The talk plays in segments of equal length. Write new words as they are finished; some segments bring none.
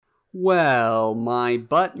Well, my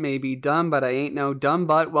butt may be dumb, but I ain't no dumb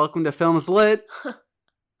butt. Welcome to Films Lit.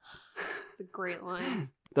 It's a great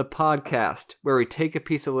line. The podcast where we take a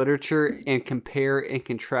piece of literature and compare and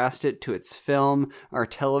contrast it to its film or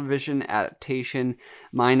television adaptation.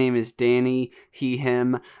 My name is Danny, he,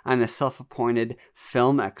 him. I'm the self-appointed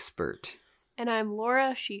film expert. And I'm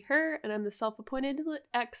Laura, she, her, and I'm the self-appointed lit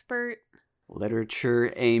expert.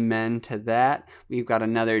 Literature, amen to that. We've got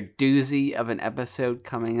another doozy of an episode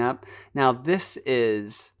coming up. Now, this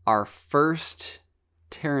is our first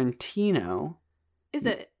Tarantino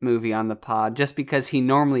movie on the pod, just because he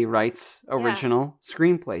normally writes original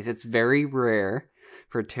screenplays. It's very rare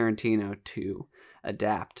for Tarantino to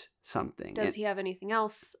adapt something. Does he have anything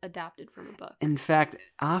else adapted from a book? In fact,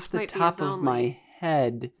 off the top of my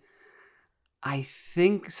head, I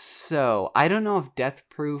think so. I don't know if Death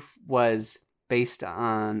Proof was based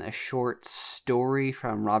on a short story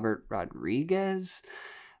from Robert Rodriguez,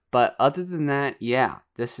 but other than that, yeah,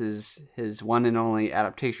 this is his one and only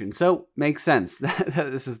adaptation. So, makes sense that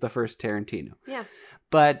this is the first Tarantino. Yeah.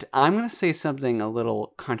 But I'm going to say something a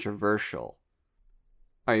little controversial.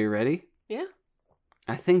 Are you ready? Yeah.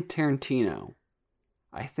 I think the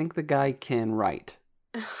guy can write.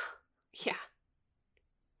 Yeah.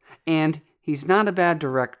 And he's not a bad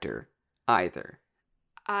director either.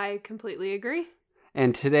 I completely agree.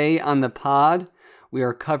 And today on the pod, we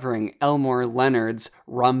are covering Elmore Leonard's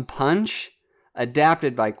Rum Punch,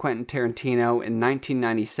 adapted by Quentin Tarantino in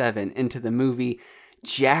 1997 into the movie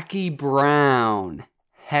Jackie Brown.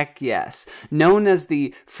 Heck yes. Known as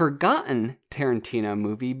the forgotten Tarantino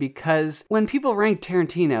movie because when people rank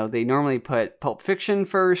Tarantino, they normally put Pulp Fiction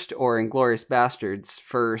first or Inglourious Basterds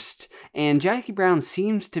first. And Jackie Brown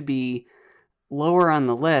seems to be lower on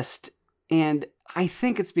the list. And I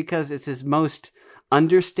think it's because it's his most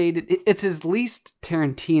understated. It's his least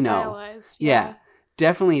Tarantino. Stylized. Yeah,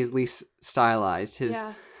 definitely his least stylized.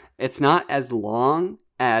 It's not as long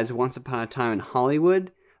as Once Upon a Time in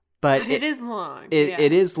Hollywood, but it is long.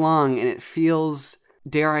 It is long, and it feels,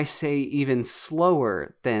 dare I say, even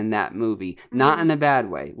slower than that movie. Not in a bad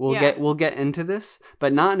way. We'll get into this,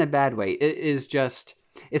 but not in a bad way. It is just,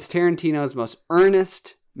 it's Tarantino's most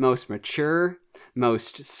earnest, most mature,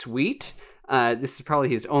 most sweet. This is probably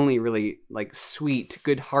his only really sweet,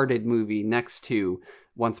 good-hearted movie next to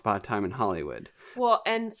Once Upon a Time in Hollywood. Well,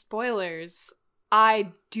 and spoilers,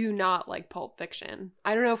 I do not like Pulp Fiction.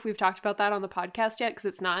 I don't know if we've talked about that on the podcast yet because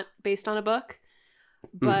it's not based on a book,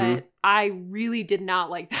 but I really did not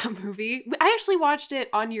like that movie. I actually watched it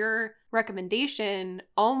on your recommendation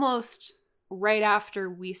almost right after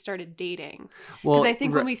we started dating. Because I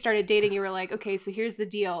think when we started dating, you were like, okay, so here's the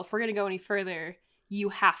deal. If we're going to go any further, you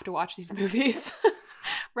have to watch these movies.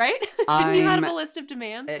 Right? Didn't you have a list of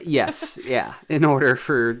demands? Yes, yeah. In order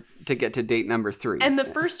to get to date number 3. And the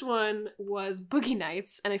first one was Boogie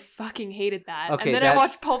Nights, and I fucking hated that. Okay, and then I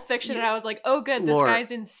watched Pulp Fiction, and I was like, oh good, this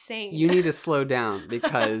guy's insane. You need to slow down,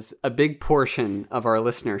 because a big portion of our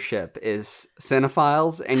listenership is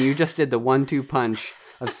cinephiles, and you just did the 1-2 punch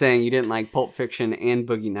of saying you didn't like Pulp Fiction and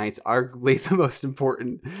Boogie Nights, arguably the most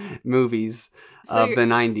important movies of the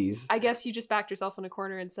 90s. I guess you just backed yourself in a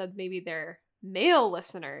corner and said maybe they're male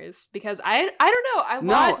listeners, because I don't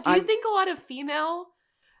know. Do you think a lot of female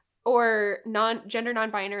or gender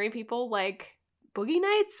non-binary people like Boogie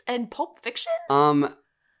Nights and Pulp Fiction?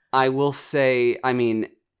 I will say, I mean,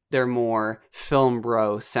 they're more film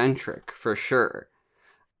bro centric for sure.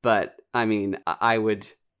 But I mean, I would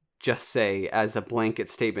just say as a blanket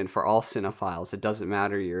statement for all cinephiles, it doesn't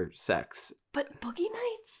matter your sex. But Boogie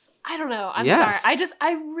Nights? I don't know. I'm sorry.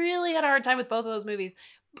 I really had a hard time with both of those movies.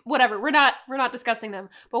 Whatever. We're not discussing them.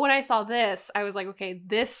 But when I saw this, I was like, okay,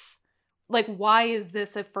 this, why is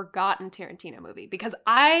this a forgotten Tarantino movie? Because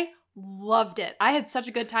I loved it. I had such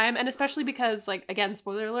a good time. And especially because, again,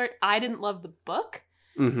 spoiler alert, I didn't love the book.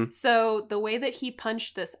 Mm-hmm. So the way that he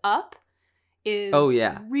punched this up is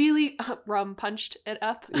really Rum punched it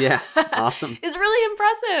up. Yeah. Awesome. Is really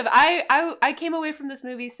impressive. I came away from this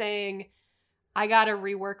movie saying, I gotta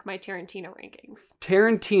rework my Tarantino rankings.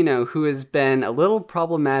 Tarantino, who has been a little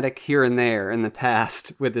problematic here and there in the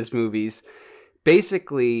past with his movies,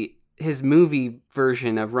 basically his movie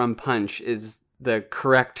version of Rum Punch is the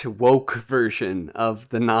correct woke version of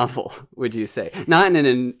the novel, would you say? Not in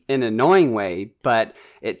an annoying way, but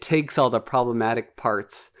it takes all the problematic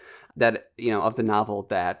parts that, of the novel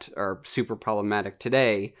that are super problematic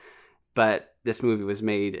today, but this movie was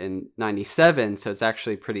made in 97, so it's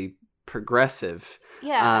actually pretty progressive.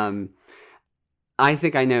 Yeah. I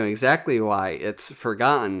think I know exactly why it's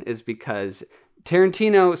forgotten, is because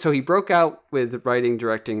Tarantino, so he broke out with writing,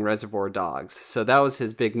 directing Reservoir Dogs. So that was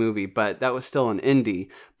his big movie, but that was still an indie.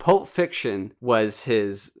 Pulp Fiction was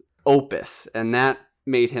his opus, and that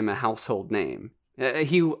made him a household name.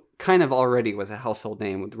 He kind of already was a household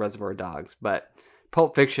name with Reservoir Dogs, but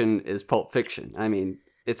Pulp Fiction is Pulp Fiction. I mean,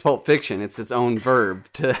 it's Pulp Fiction. It's its own verb.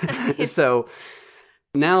 So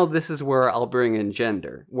now this is where I'll bring in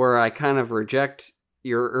gender, where I kind of reject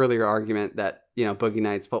your earlier argument that, Boogie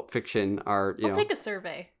Nights, Pulp Fiction are, I'll take a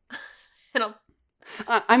survey. And I'll...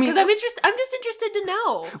 I mean... Because I'm just interested to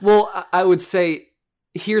know. Well, I would say,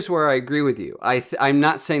 here's where I agree with you. I'm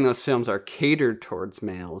not saying those films are catered towards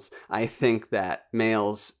males. I think that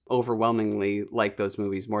males overwhelmingly like those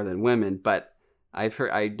movies more than women, but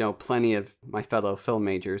I know plenty of my fellow film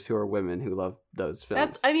majors who are women who love those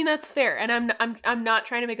films. That's fair. And I'm not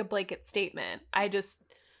trying to make a blanket statement. I just...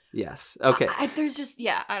 Yes. Okay. There's just,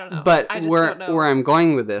 I don't know. But I just where don't know where I'm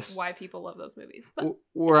going with this, why people love those movies. But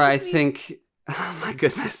where I think, oh my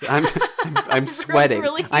goodness, I'm sweating.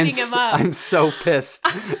 Really heating him up. I'm so pissed.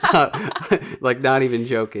 Like, not even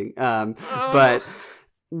joking. But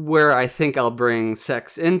where I think I'll bring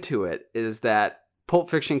sex into it is that Pulp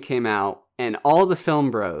Fiction came out, and all the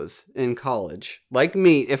film bros in college, like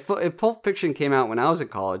me, if Pulp Fiction came out when I was in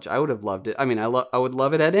college, I would have loved it. I mean, I would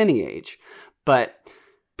love it at any age, but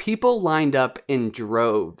people lined up in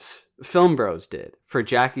droves, film bros did, for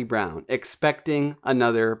Jackie Brown, expecting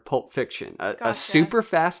another Pulp Fiction. A super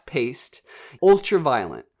fast-paced,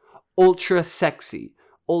 ultra-violent, ultra-sexy,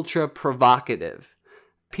 ultra-provocative.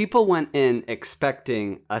 People went in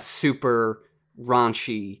expecting a super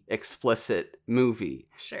raunchy, explicit movie.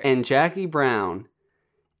 Sure. And Jackie Brown...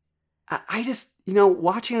 I just,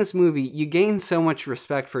 watching this movie, you gain so much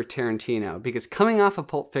respect for Tarantino because coming off of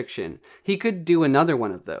Pulp Fiction, he could do another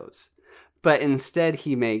one of those. But instead,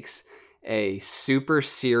 he makes a super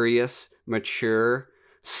serious, mature,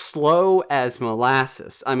 slow as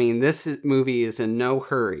molasses. I mean, movie is in no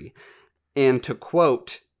hurry. And to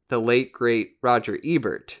quote the late, great Roger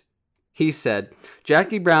Ebert, he said,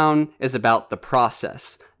 "Jackie Brown is about the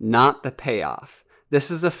process, not the payoff. This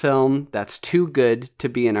is a film that's too good to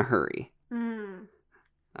be in a hurry."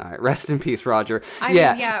 All right, rest in peace, Roger.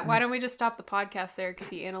 Why don't we just stop the podcast there because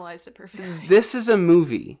he analyzed it perfectly. This is a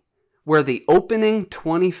movie where the opening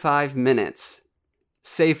 25 minutes,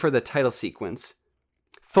 save for the title sequence,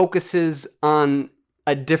 focuses on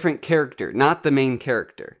a different character, not the main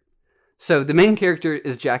character. So the main character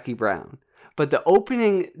is Jackie Brown. But the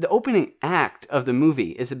opening act of the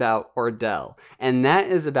movie is about Ordell, and that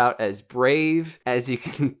is about as brave as you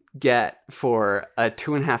can get for a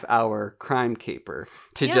 2.5-hour crime caper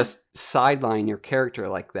to just sideline your character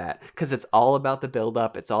like that, because it's all about the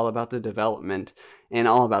build-up, it's all about the development, and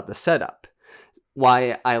all about the setup.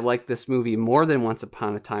 Why I like this movie more than Once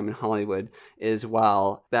Upon a Time in Hollywood is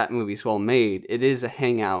while that movie's well made, it is a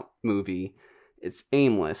hangout movie. It's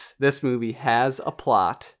aimless. This movie has a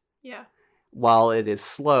plot. Yeah. While it is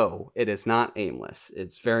slow, it is not aimless.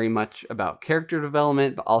 It's very much about character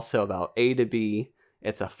development, but also about A to B.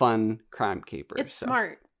 It's a fun crime caper. It's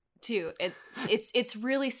smart too. It's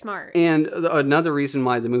really smart. And another reason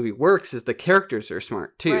why the movie works is the characters are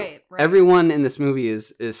smart too. Right. Everyone in this movie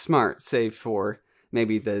is smart, save for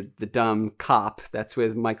maybe the dumb cop that's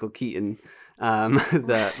with Michael Keaton,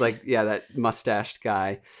 that mustached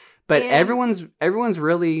guy. But everyone's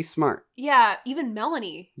really smart. Yeah, even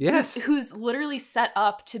Melanie. Yes. Who's literally set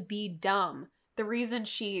up to be dumb. The reason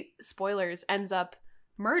she, spoilers, ends up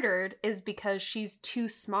murdered is because she's too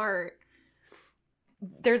smart.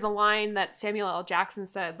 There's a line that Samuel L. Jackson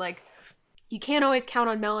said, like, you can't always count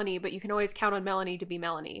on Melanie, but you can always count on Melanie to be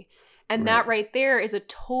Melanie. And that right there is a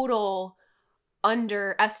total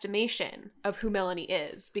underestimation of who Melanie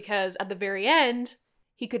is. Because at the very end...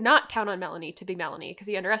 he could not count on Melanie to be Melanie because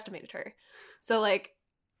he underestimated her. So,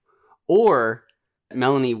 or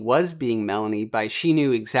Melanie was being Melanie by she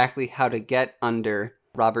knew exactly how to get under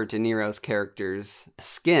Robert De Niro's character's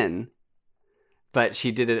skin, but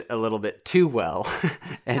she did it a little bit too well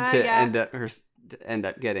and end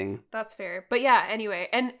up getting... That's fair. But yeah, anyway.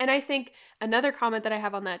 And I think another comment that I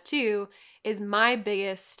have on that too is my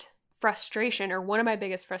biggest frustration, or one of my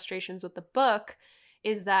biggest frustrations with the book,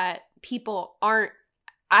 is that people aren't...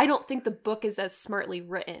 I don't think the book is as smartly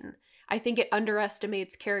written. I think it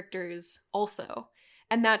underestimates characters also.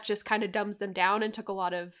 And that just kind of dumbs them down and took a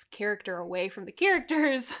lot of character away from the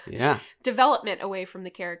characters. Yeah. Development away from the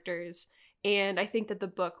characters. And I think that the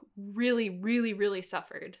book really, really, really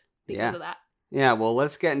suffered because of that. Yeah, well,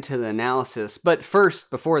 let's get into the analysis. But first,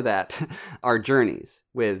 before that, our journeys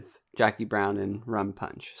with Jackie Brown and Rum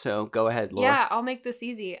Punch. So go ahead, Laura. Yeah, I'll make this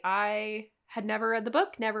easy. I had never read the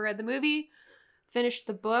book, never read the movie. finished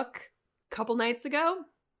the book a couple nights ago,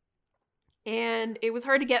 and it was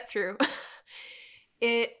hard to get through.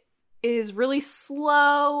 It is really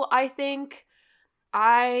slow, I think.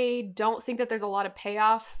 I don't think that there's a lot of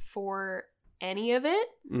payoff for any of it,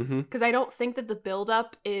 because I don't think that the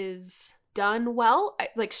buildup is done well.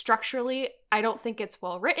 Like, structurally, I don't think it's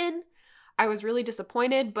well written. I was really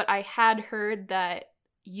disappointed, but I had heard that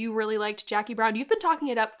you really liked Jackie Brown. You've been talking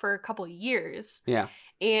it up for a couple years. Yeah.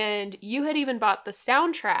 And you had even bought the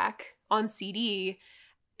soundtrack on CD.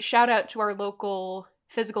 Shout out to our local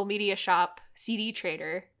physical media shop, CD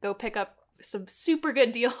Trader. Go pick up some super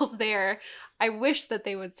good deals there. I wish that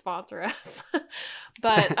they would sponsor us.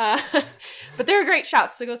 but they're a great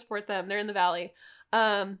shop, so go support them. They're in the Valley.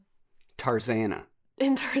 Tarzana.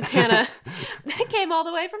 In Tarzana. That came all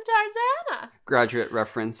the way from Tarzana. Graduate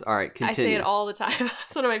reference. All right, continue. I say it all the time.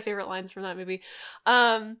 It's one of my favorite lines from that movie.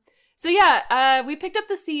 So yeah, we picked up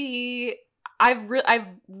the CD. I've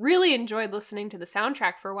really enjoyed listening to the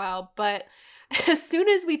soundtrack for a while, but as soon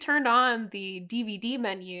as we turned on the DVD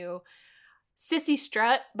menu, Sissy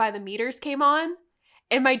Strut by The Meters came on,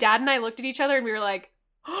 and my dad and I looked at each other and we were like,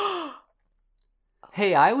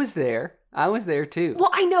 hey, I was there. I was there too.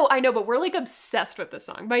 Well, I know, but we're like obsessed with this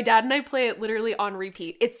song. My dad and I play it literally on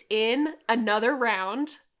repeat. It's in Another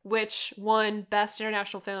Round, which won Best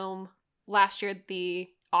International Film last year at the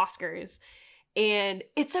Oscars. And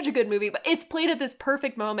it's such a good movie, but it's played at this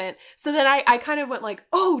perfect moment. So then I kind of went like,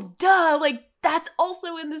 oh, duh, like that's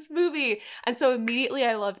also in this movie. And so immediately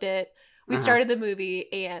I loved it. We started the movie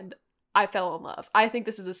and I fell in love. I think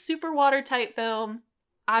this is a super watertight film.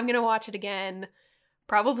 I'm going to watch it again.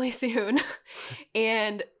 Probably soon.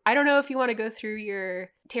 And I don't know if you want to go through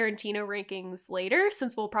your Tarantino rankings later,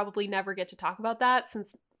 since we'll probably never get to talk about that,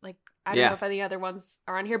 since like I don't know if any other ones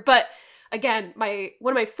are on here. But again,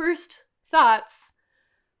 one of my first thoughts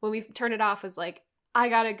when we turned it off was like, I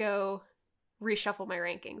gotta go reshuffle my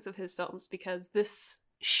rankings of his films because this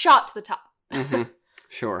shot to the top.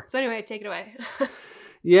 Sure. So anyway, take it away.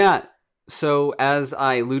 Yeah. So, as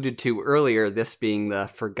I alluded to earlier, this being the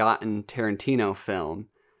forgotten Tarantino film,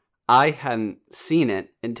 I hadn't seen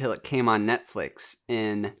it until it came on Netflix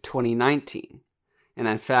in 2019. And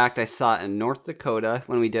in fact, I saw it in North Dakota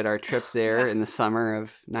when we did our trip there in the summer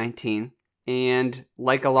of 19. And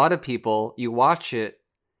like a lot of people, you watch it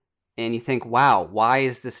and you think, wow, why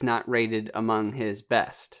is this not rated among his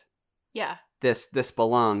best? Yeah. This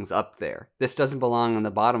belongs up there. This doesn't belong on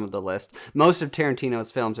the bottom of the list. Most of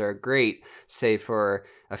Tarantino's films are great, save for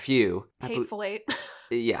a few. Hateful Eight.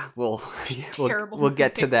 Yeah, we'll Terrible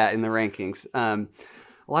get to that in the rankings. A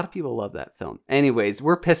lot of people love that film. Anyways,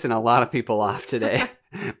 we're pissing a lot of people off today.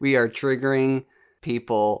 We are triggering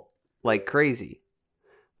people like crazy.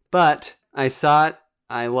 But I saw it.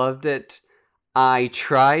 I loved it. I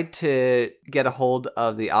tried to get a hold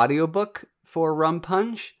of the audiobook for Rum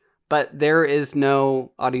Punch, but there is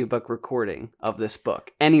no audiobook recording of this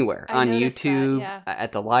book anywhere on YouTube,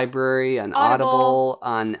 at the library, on Audible,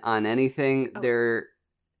 on anything. They're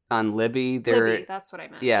on Libby. Libby, that's what I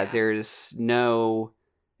meant. Yeah, there's no,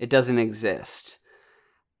 it doesn't exist.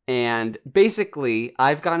 And basically,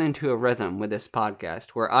 I've gotten into a rhythm with this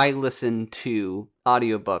podcast where I listen to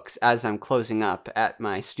audiobooks as I'm closing up at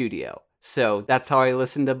my studio. So that's how I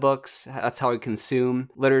listen to books. That's how I consume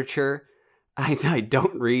literature. I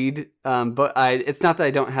don't read, but it's not that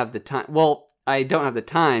I don't have the time. Well, I don't have the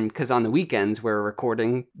time because on the weekends we're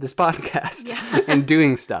recording this podcast and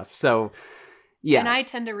doing stuff. So, yeah. And I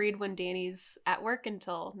tend to read when Danny's at work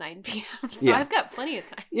until 9 p.m. So I've got plenty of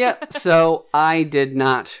time. Yeah. So I did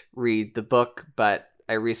not read the book, but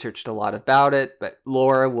I researched a lot about it. But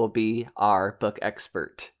Laura will be our book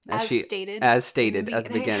expert. As stated at the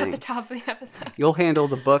beginning. At the top of the episode. You'll handle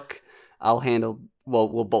the book. I'll handle... Well,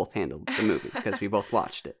 we'll both handle the movie because we both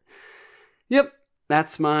watched it. Yep,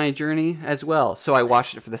 that's my journey as well. So I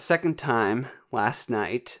watched it for the second time last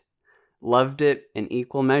night. Loved it in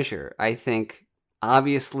equal measure. I think,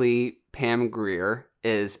 obviously, Pam Grier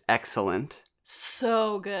is excellent.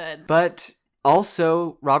 So good. But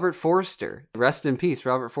also Robert Forster. Rest in peace,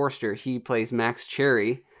 Robert Forster. He plays Max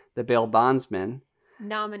Cherry, the bail bondsman.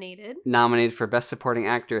 Nominated for Best Supporting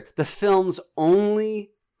Actor. The film's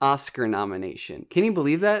only Oscar nomination. Can you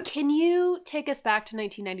believe that? Can you take us back to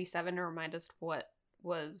 1997 and remind us what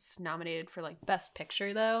was nominated for like Best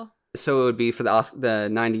Picture though? So it would be for the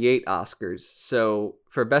 98 Oscars. So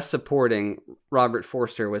for Best Supporting, Robert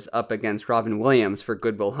Forster was up against Robin Williams for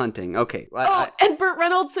Good Will Hunting. Okay. And Burt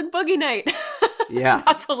Reynolds in Boogie Night. Yeah.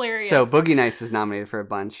 That's hilarious. So Boogie Nights was nominated for a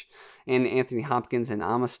bunch. And Anthony Hopkins in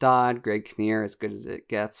Amistad, Greg Kinnear, As Good as It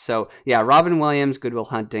Gets. So yeah, Robin Williams, Good Will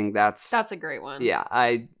Hunting, that's a great one. Yeah,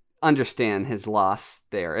 I understand his loss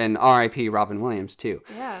there. And R.I.P. Robin Williams, too.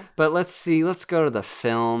 Yeah. But let's see. Let's go to the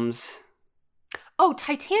films. Oh,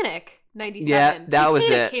 Titanic, 97. Yeah, that Titanic was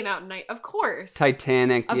it. Came out in of course.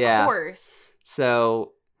 Titanic, Of yeah. course.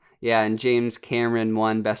 So, yeah, and James Cameron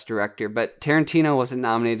won Best Director. But Tarantino wasn't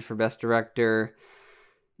nominated for Best Director.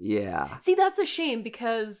 Yeah. See, that's a shame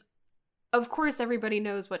because, of course, everybody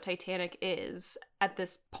knows what Titanic is at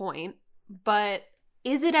this point. But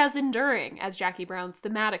is it as enduring as Jackie Brown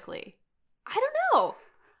thematically? I don't know.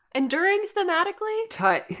 Enduring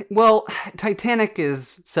thematically? Well, Titanic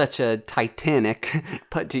is such a titanic,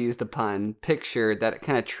 but to use the pun, picture that it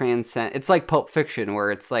kind of transcends. It's like Pulp Fiction,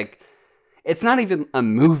 where it's like, it's not even a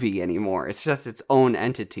movie anymore. It's just its own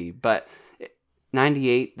entity. But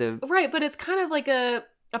 98, Right, but it's kind of like a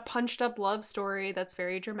punched up love story that's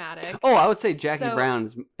very dramatic. Oh, I would say Jackie Brown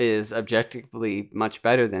is objectively much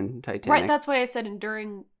better than Titanic. Right, that's why I said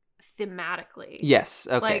enduring thematically. Yes,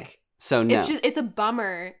 okay. Like, so no. It's a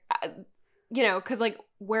bummer, because like,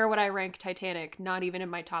 where would I rank Titanic? Not even in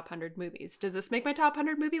my top 100 movies. Does this make my top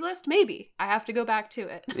 100 movie list? Maybe. I have to go back to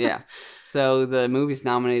it. Yeah. So the movies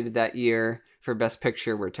nominated that year for Best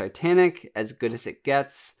Picture were Titanic, As Good as It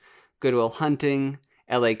Gets, Good Will Hunting,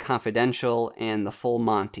 LA Confidential, and The Full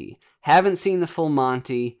Monty. Haven't seen The Full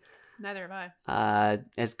Monty. Neither have I.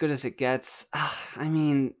 As Good as It Gets, I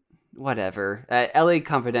mean, whatever. LA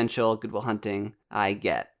Confidential, Good Will Hunting, I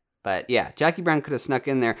get. But yeah, Jackie Brown could have snuck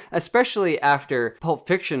in there, especially after Pulp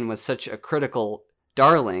Fiction was such a critical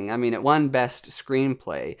darling. I mean, it won Best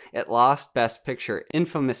Screenplay. It lost Best Picture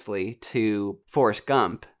infamously to Forrest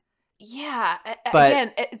Gump. Yeah, but,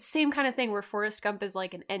 again, it's same kind of thing where Forrest Gump is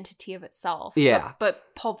like an entity of itself. Yeah. But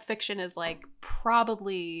Pulp Fiction is like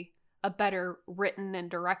probably a better written and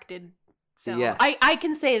directed film. Yes. I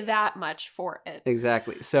can say that much for it.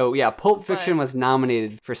 Exactly. So yeah, Pulp Fiction was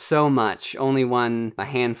nominated for so much, only won a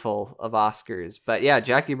handful of Oscars. But yeah,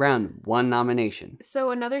 Jackie Brown, one nomination. So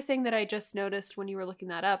another thing that I just noticed when you were looking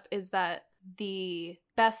that up is that the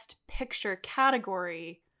Best Picture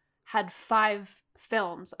category had 5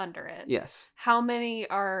 films under it. Yes. How many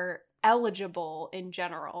are eligible in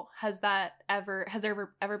general? Has there ever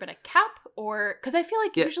been a cap? Or because I feel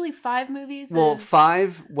like usually 5 movies. Well,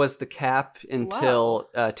 5 was the cap until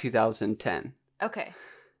 2010. Okay.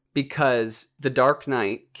 Because The Dark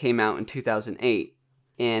Knight came out in 2008,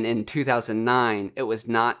 and in 2009 it was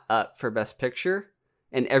not up for Best Picture,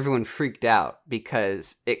 and everyone freaked out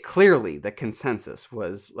because it clearly, the consensus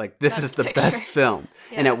was like, this is the best film,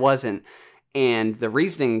 and it wasn't. And the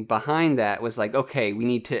reasoning behind that was like, okay, we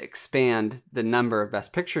need to expand the number of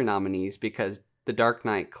Best Picture nominees because The Dark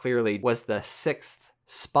Knight clearly was the 6th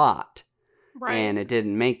spot, right, and it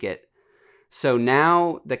didn't make it. So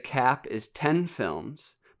now the cap is 10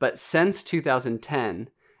 films, but since 2010,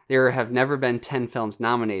 there have never been 10 films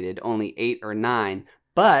nominated, only 8 or 9.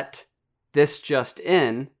 But this just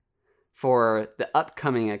in, for the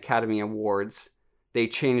upcoming Academy Awards, they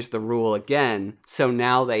changed the rule again, so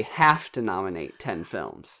now they have to nominate 10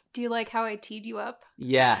 films. Do you like how I teed you up?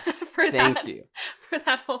 Yes, thank you. For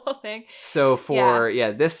that whole thing. So for,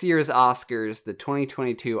 this year's Oscars, the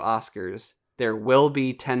 2022 Oscars, there will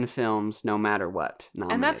be 10 films no matter what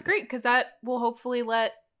nominated. And that's great, because that will hopefully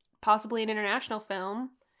let possibly an international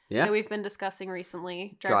film that we've been discussing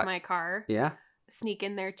recently, Drive My Car, sneak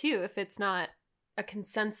in there too. If it's not a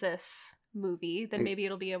consensus movie, then maybe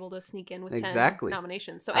it'll be able to sneak in with 10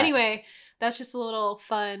 nominations. So anyway, that's just a little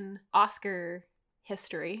fun Oscar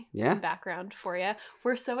history and background for you.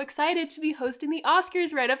 We're so excited to be hosting the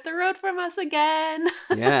Oscars right up the road from us again.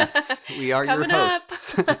 Yes, we are your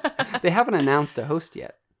hosts. They haven't announced a host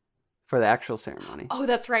yet for the actual ceremony. Oh,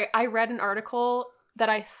 that's right. I read an article that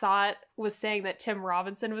I thought was saying that Tim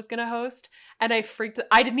Robinson was going to host, and I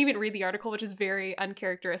didn't even read the article, which is very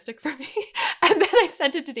uncharacteristic for me. And then I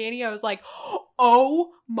sent it to Danny. I was like,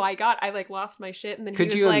 oh my God, I like lost my shit. And then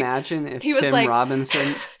could you imagine if Tim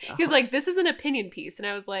Robinson he was like, this is an opinion piece, and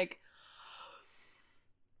I was like,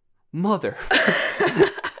 mother.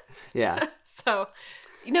 Yeah. So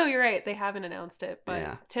you're right, they haven't announced it,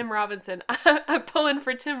 but Tim Robinson, I'm pulling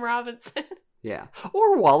for Tim Robinson. Yeah.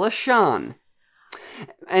 Or Wallace Shawn.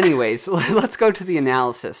 Anyways, let's go to the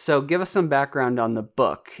analysis. So give us some background on the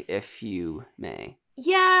book, if you may.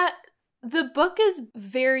 Yeah, the book is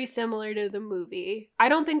very similar to the movie. I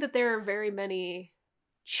don't think that there are very many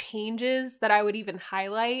changes that I would even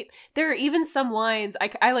highlight. There are even some lines,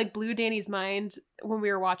 I like blew Danny's mind when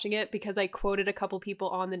we were watching it because I quoted a couple people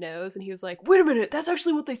on the nose and he was like, wait a minute, that's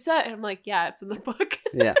actually what they said. And I'm like, yeah, it's in the book.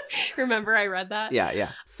 Yeah. Remember I read that?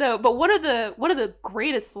 Yeah. So, but one of the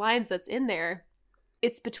greatest lines that's in there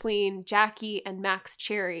it's between Jackie and Max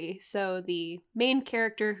Cherry. So the main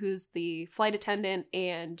character, who's the flight attendant,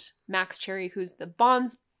 and Max Cherry, who's the bond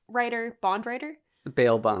writer.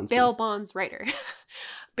 Bail bondsman. Bail bonds writer.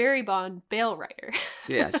 Barry Bond, bail writer.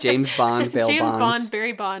 Yeah, James Bond, bail James bonds. Bond,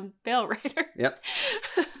 Barry Bond, bail writer. Yep.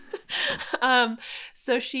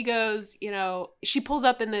 So she goes, she pulls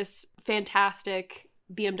up in this fantastic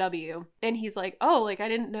BMW, and he's like, oh, like, I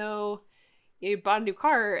didn't know you bought a new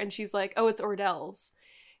car. And she's like, oh, it's Ordell's.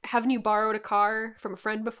 Haven't you borrowed a car from a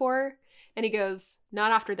friend before? And he goes,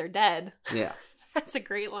 not after they're dead. Yeah. That's a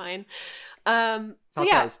great line. That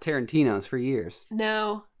was Tarantino's for years.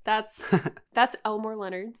 No, that's Elmore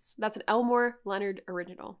Leonard's. That's an Elmore Leonard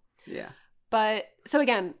original. Yeah. But so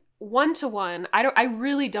again, 1-to-1, I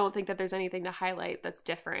really don't think that there's anything to highlight that's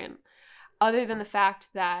different, other than the fact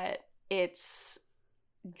that it's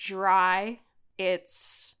dry.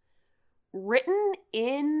 It's written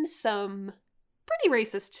in some pretty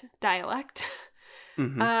racist dialect.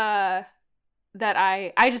 Mm-hmm. That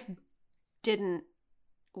I just didn't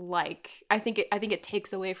like. I think it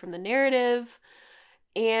takes away from the narrative,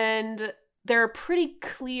 and there are pretty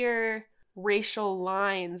clear racial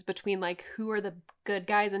lines between like who are the good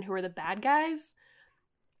guys and who are the bad guys,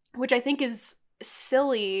 which I think is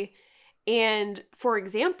silly. And for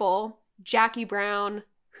example, Jackie Brown,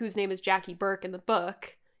 whose name is Jackie Burke in the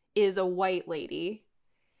book, is a white lady.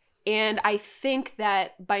 And I think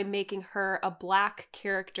that by making her a black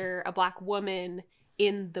character, a black woman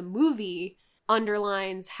in the movie,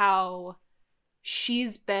 underlines how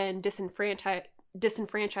she's been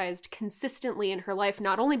disenfranchised consistently in her life,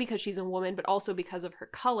 not only because she's a woman, but also because of her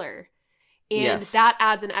color. And yes. That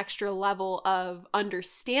adds an extra level of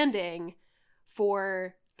understanding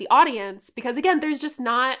for the audience, because again, there's just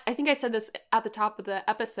not, I think I said this at the top of the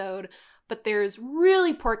episode, but there's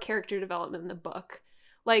really poor character development in the book.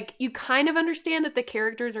 Like, you kind of understand that the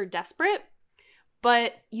characters are desperate,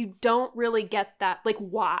 but you don't really get that, like,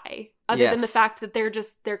 why, other than the fact that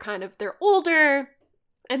they're older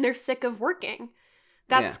and they're sick of working.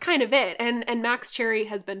 That's kind of it. And Max Cherry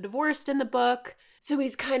has been divorced in the book, so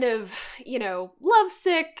he's kind of,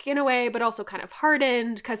 lovesick in a way, but also kind of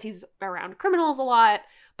hardened because he's around criminals a lot.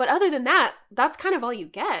 But other than that, that's kind of all you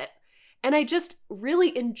get. And I just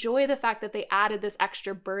really enjoy the fact that they added this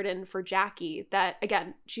extra burden for Jackie, that,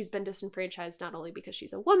 again, she's been disenfranchised not only because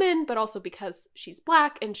she's a woman, but also because she's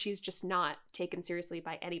black and she's just not taken seriously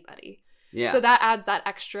by anybody. Yeah. So that adds that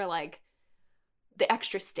extra, like, the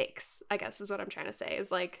extra stakes, I guess is what I'm trying to say,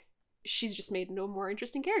 is like, she's just made no more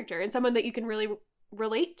interesting character and someone that you can really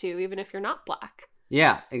relate to, even if you're not black.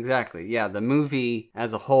 Yeah, exactly. Yeah, the movie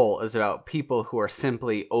as a whole is about people who are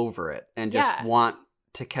simply over it and just want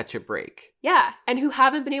to catch a break. Yeah, and who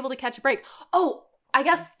haven't been able to catch a break. Oh, I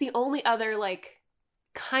guess the only other, like,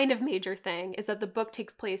 kind of major thing is that the book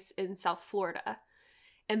takes place in South Florida.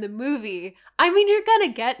 And the movie, I mean, you're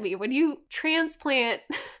gonna get me. When you transplant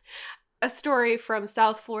a story from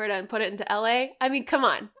South Florida and put it into LA, I mean, come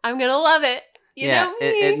on. I'm gonna love it. You know me.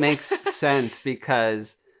 It makes sense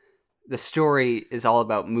because the story is all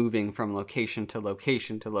about moving from location to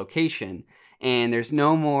location to location. And there's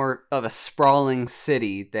no more of a sprawling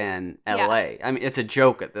city than LA. Yeah. I mean, it's a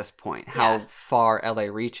joke at this point how far LA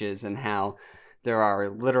reaches and how there are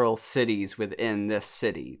literal cities within this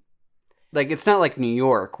city. Like, it's not like New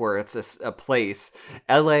York where it's a place.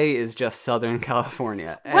 LA is just Southern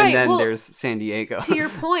California. And then there's San Diego. To your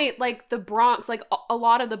point, like the Bronx, like a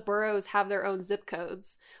lot of the boroughs have their own zip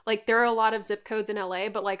codes. Like, there are a lot of zip codes in LA,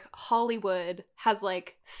 but like Hollywood has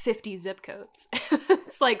like 50 zip codes.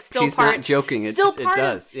 It's like still She's not joking. It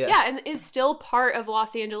does. Yeah, and is still part of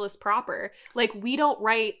Los Angeles proper. Like, we don't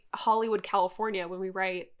write Hollywood, California when we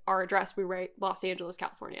write our address, we write Los Angeles,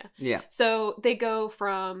 California. Yeah. So they go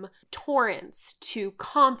from Torrance to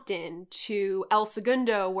Compton to El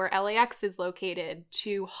Segundo, where LAX is located,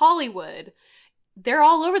 to Hollywood. They're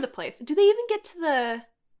all over the place. Do they even get to the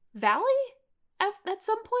valley at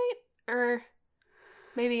some point? Or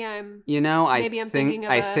maybe I'm thinking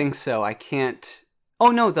of I think so. I can't. Oh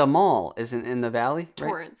no, the mall isn't in the valley.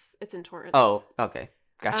 Torrance. Right? It's in Torrance. Oh, okay,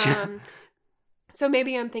 gotcha. So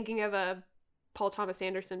maybe I'm thinking of a Paul Thomas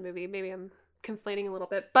Anderson movie. Maybe I'm conflating a little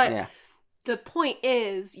bit. But the point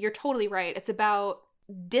is, you're totally right. It's about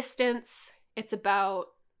distance. It's about,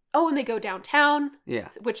 and they go downtown. Yeah.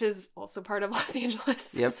 Which is also part of Los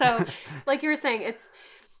Angeles. Yep. So, like you were saying,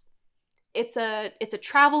 it's a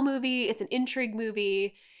travel movie. It's an intrigue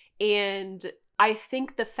movie. And I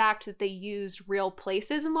think the fact that they used real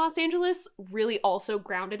places in Los Angeles really also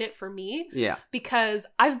grounded it for me. Yeah. Because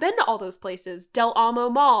I've been to all those places. Del Amo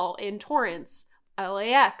Mall in Torrance,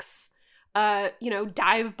 LAX,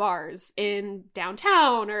 dive bars in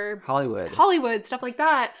downtown or Hollywood, stuff like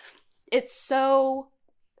that. It's so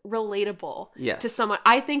relatable to someone.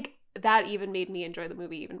 I think that even made me enjoy the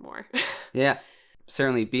movie even more. Yeah.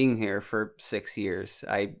 Certainly being here for 6 years,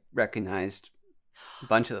 I recognized a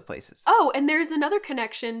bunch of the places. Oh, and there's another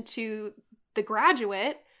connection to The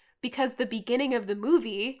Graduate, because the beginning of the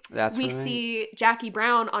movie, we see Jackie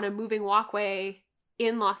Brown on a moving walkway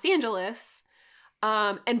in Los Angeles.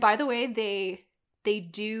 And by the way, they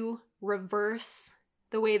do reverse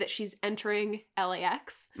the way that she's entering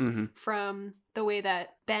LAX from the way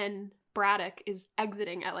that Ben Braddock is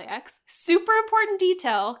exiting LAX. Super important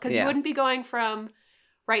detail, because you wouldn't be going from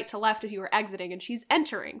right to left if you were exiting, and she's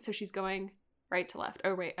entering, so she's going right to left.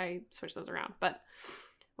 Oh wait, I switched those around, but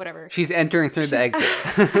whatever. She's entering through the exit.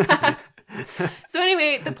 So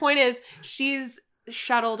anyway, the point is she's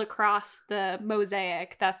shuttled across the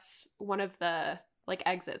mosaic. That's one of the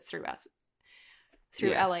exits through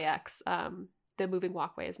LAX. The moving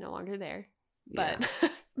walkway is no longer there, but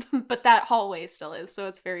but that hallway still is, so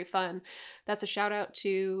it's very fun. That's a shout out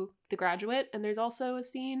to The Graduate, and there's also a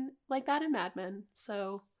scene like that in Mad Men.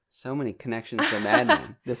 So many connections to Mad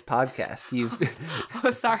Men. This podcast,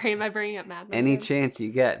 sorry, am I bringing up Mad Men? Any chance you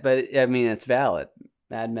get, but I mean, it's valid.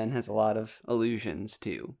 Mad Men has a lot of allusions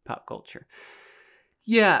to pop culture.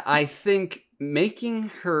 Yeah, I think making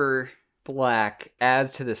her black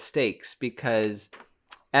adds to the stakes, because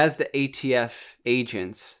as the ATF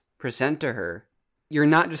agents present to her, you're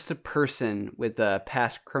not just a person with a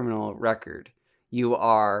past criminal record. You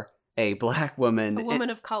are a black woman. A woman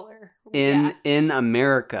of color. In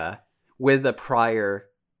America with a prior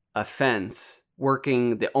offense,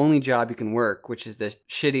 working the only job you can work, which is the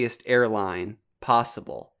shittiest airline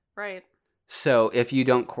possible. Right. So if you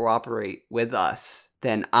don't cooperate with us,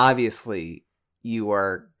 then obviously you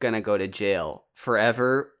are going to go to jail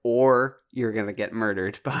forever, or you're going to get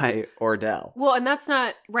murdered by Ordell. Well, and that's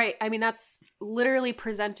not right. I mean, that's literally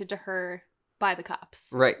presented to her by the cops.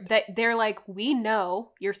 Right. They're like, we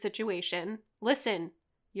know your situation. Listen,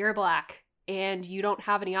 you're black and you don't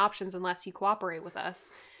have any options unless you cooperate with us.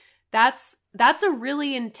 That's a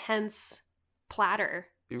really intense platter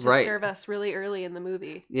to serve us really early in the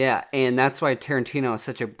movie. Yeah, and that's why Tarantino is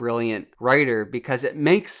such a brilliant writer, because it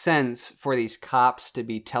makes sense for these cops to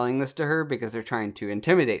be telling this to her because they're trying to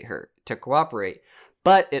intimidate her to cooperate.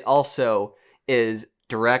 But it also is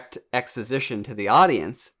direct exposition to the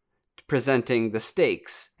audience, presenting the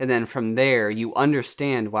stakes. And then from there, you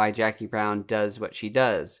understand why Jackie Brown does what she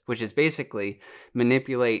does, which is basically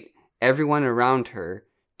manipulate everyone around her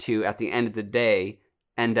to, at the end of the day,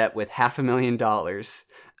 end up with $500,000.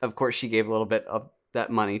 Of course, she gave a little bit of that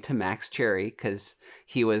money to Max Cherry because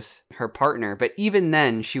he was her partner. But even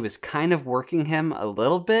then, she was kind of working him a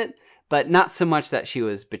little bit, but not so much that she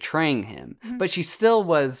was betraying him. Mm-hmm. But she still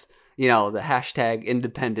was, the hashtag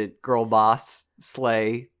independent girl boss,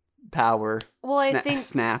 slay, power, well, I think,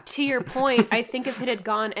 snaps. To your point, I think if it had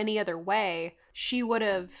gone any other way, she would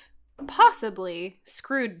have possibly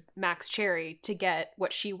screwed Max Cherry to get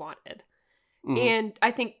what she wanted. Mm-hmm. And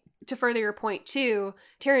I think, to further your point too,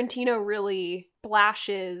 Tarantino really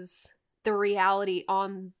splashes the reality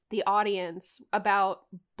on the audience about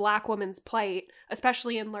Black women's plight,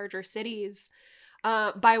 especially in larger cities,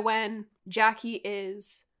 by when Jackie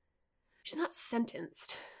she's not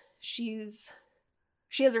sentenced. She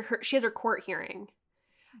has her court hearing,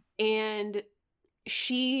 and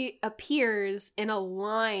she appears in a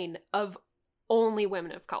line of only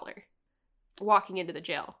women of color walking into the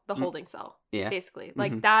jail, the holding cell, basically.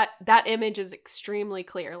 Like, that image is extremely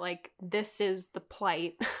clear. Like, this is the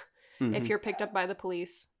plight if you're picked up by the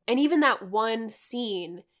police. And even that one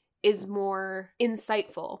scene is more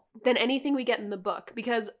insightful than anything we get in the book.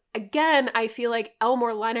 Because, again, I feel like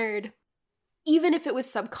Elmore Leonard, even if it was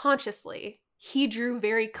subconsciously, he drew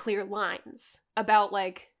very clear lines about,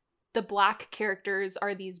 like, the Black characters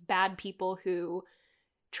are these bad people who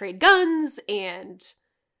trade guns and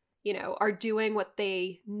are doing what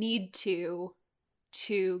they need to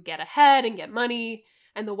get ahead and get money,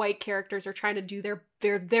 and the white characters are trying to do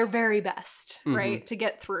their very best, right, to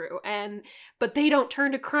get through, but they don't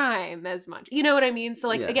turn to crime as much. You know what I mean? So,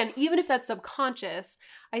 like, again, even if that's subconscious,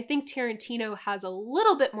 I think Tarantino has a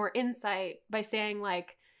little bit more insight by saying,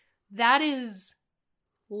 like, that is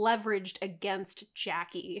leveraged against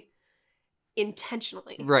Jackie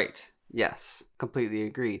intentionally. Right. Yes. Completely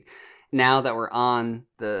agreed. Now that we're on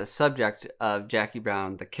the subject of Jackie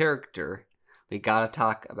Brown, the character, we gotta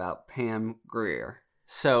talk about Pam Grier.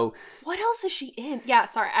 So what else is she in? Yeah,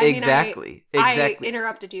 sorry. Exactly. I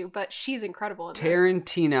interrupted you, but she's incredible in this.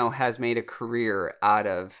 Tarantino has made a career out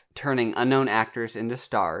of turning unknown actors into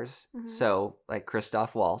stars. Mhm. So, like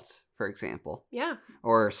Christoph Waltz, for example. Yeah.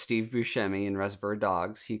 Or Steve Buscemi in Reservoir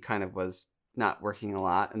Dogs. He kind of was not working a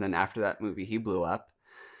lot, and then after that movie, he blew up.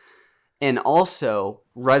 And also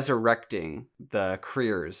resurrecting the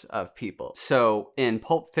careers of people. So, in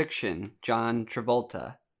Pulp Fiction, John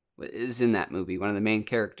Travolta is in that movie, one of the main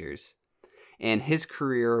characters. And his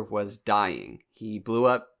career was dying. He blew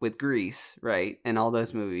up with Grease, right? And all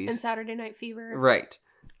those movies. And Saturday Night Fever. Right.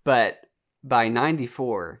 But by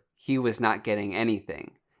 94, he was not getting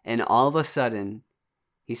anything. And all of a sudden,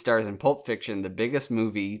 he stars in Pulp Fiction, the biggest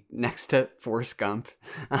movie next to Forrest Gump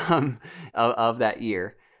of that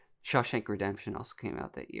year. Shawshank Redemption also came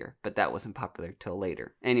out that year, but that wasn't popular till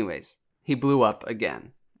later. Anyways, he blew up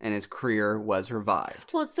again, and his career was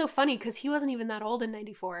revived. Well, it's so funny because he wasn't even that old in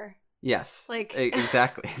 94. Yes. Like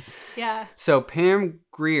exactly. Yeah. So Pam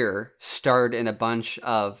Grier starred in a bunch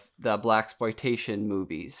of the blaxploitation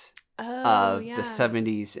movies of the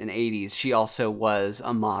 70s and 80s. She also was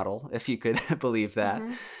a model, if you could believe that.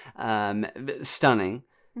 Mm-hmm. Stunning.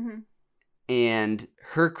 Mm-hmm. And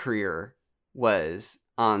her career was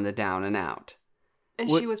on the down and out. And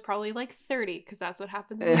she was probably like 30, because that's what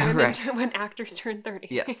happens when actors turn 30.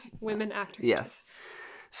 Yes. Women actors. Yes.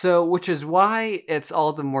 So, which is why it's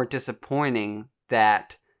all the more disappointing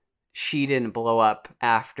that she didn't blow up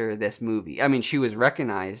after this movie. I mean, she was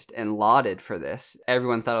recognized and lauded for this.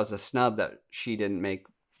 Everyone thought it was a snub that she didn't make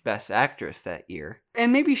Best Actress that year.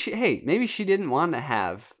 And maybe she didn't want to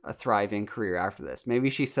have a thriving career after this. Maybe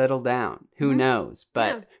she settled down. Who knows?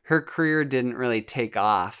 But her career didn't really take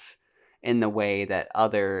off in the way that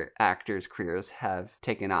other actors' careers have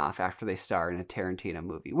taken off after they star in a Tarantino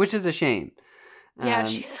movie, which is a shame. Yeah,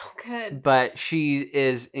 she's so good. But she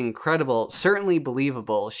is incredible, certainly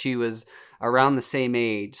believable. She was around the same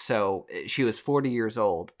age, so she was 40 years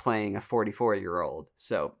old playing a 44-year-old.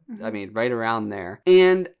 So, I mean, right around there.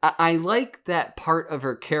 And I like that part of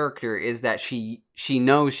her character is that she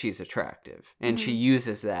knows she's attractive, and she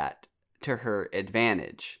uses that to her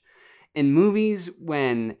advantage. In movies,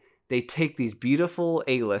 when they take these beautiful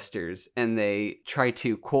A-listers and they try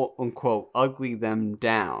to quote-unquote ugly them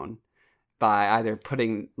down by either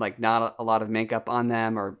putting like not a lot of makeup on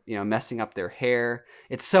them or, you know, messing up their hair.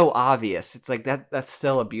 It's so obvious. It's like that's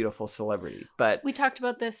still a beautiful celebrity. But we talked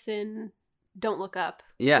about this in Don't Look Up.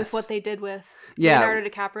 Yes. With what they did with Leonardo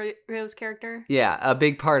DiCaprio's character. Yeah, a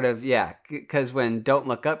big part of, because when Don't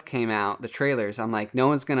Look Up came out, the trailers, I'm like, no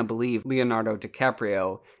one's going to believe Leonardo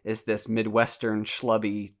DiCaprio is this Midwestern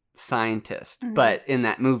schlubby scientist. Mm-hmm. But in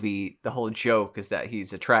that movie, the whole joke is that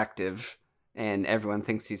he's attractive and everyone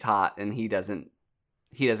thinks he's hot, and he doesn't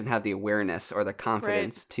have the awareness or the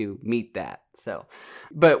confidence to meet that. So,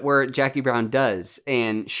 but where Jackie Brown does,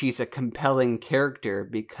 and she's a compelling character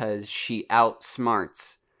because she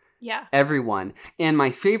outsmarts everyone. And my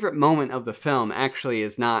favorite moment of the film actually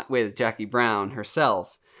is not with Jackie Brown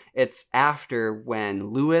herself. It's after when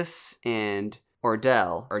Lewis and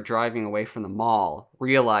Ordell are driving away from the mall,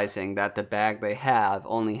 realizing that the bag they have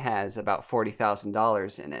only has about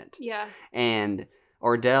 $40,000 in it. Yeah. And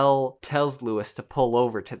Ordell tells Lewis to pull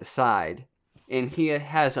over to the side, and he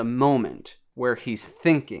has a moment where he's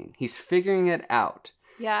thinking, he's figuring it out.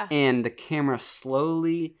 Yeah. And the camera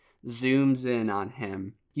slowly zooms in on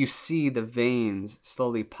him. You see the veins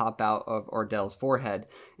slowly pop out of Ordell's forehead,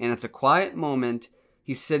 and it's a quiet moment.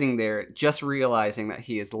 He's sitting there just realizing that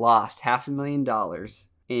he has lost $500,000,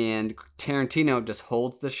 and Tarantino just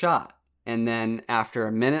holds the shot. And then after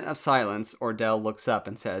a minute of silence, Ordell looks up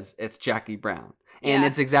and says, "It's Jackie Brown." And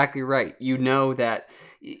it's exactly right. You know that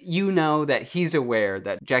he's aware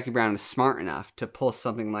that Jackie Brown is smart enough to pull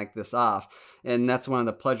something like this off. And that's one of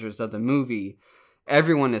the pleasures of the movie.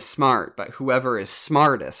 Everyone is smart, but whoever is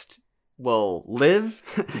smartest will live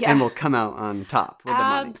and will come out on top with the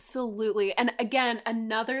money. Absolutely. And again,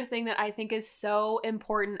 another thing that I think is so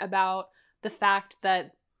important about the fact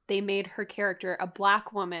that they made her character a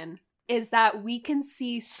Black woman is that we can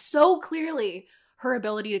see so clearly her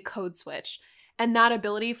ability to code switch and that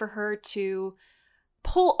ability for her to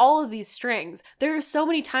pull all of these strings. There are so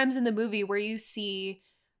many times in the movie where you see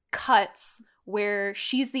cuts where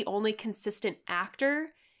she's the only consistent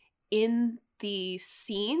actor in the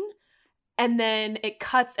scene. And then it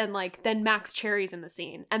cuts and then Max Cherry's in the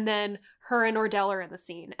scene. And then her and Ordell are in the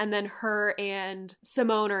scene. And then her and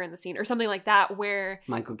Simone are in the scene or something like that where...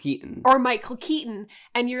 Michael Keaton.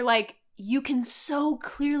 And you're like, you can so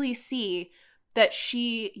clearly see that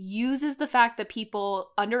she uses the fact that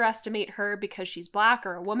people underestimate her because she's Black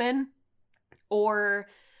or a woman. or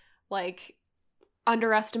like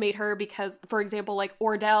underestimate her because, for example, like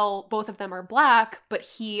Ordell, both of them are black, but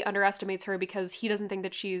he underestimates her because he doesn't think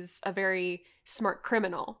that she's a very smart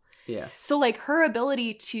criminal. Yes. So like her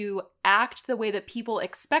ability to act the way that people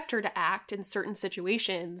expect her to act in certain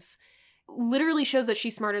situations literally shows that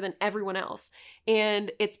she's smarter than everyone else.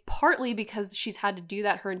 And it's partly because she's had to do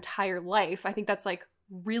that her entire life. I think that's like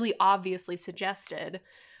really obviously suggested.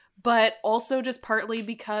 But also just partly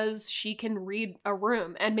because she can read a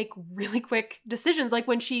room and make really quick decisions. Like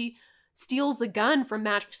when she steals the gun from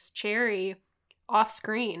Max Cherry off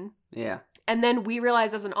screen. Yeah. And then we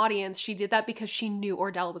realize as an audience, she did that because she knew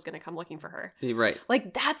Ordell was going to come looking for her. Right.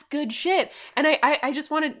 Like, that's good shit. And I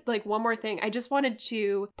just wanted, like, one more thing. I just wanted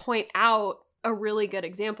to point out a really good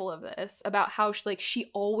example of this about how,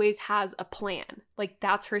 she always has a plan. Like,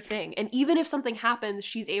 that's her thing. And even if something happens,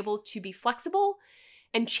 she's able to be flexible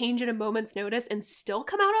and change at a moment's notice and still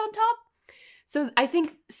come out on top. So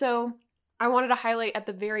I wanted to highlight at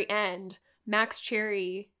the very end, Max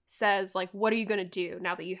Cherry says, like, what are you going to do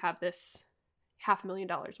now that you have this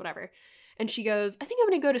 $500,000, whatever? And she goes, I think I'm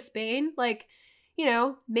going to go to Spain. Like, you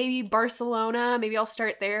know, maybe Barcelona, maybe I'll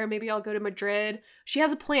start there. Maybe I'll go to Madrid. She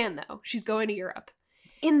has a plan though. She's going to Europe.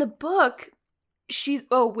 In the book,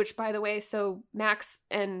 which by the way, so Max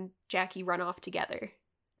and Jackie run off together.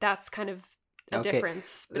 That's kind of a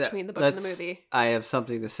difference between the book and the movie. I have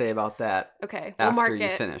something to say about that. Okay, we'll after you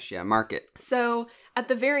finish. Yeah, mark it. So at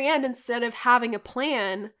the very end, instead of having a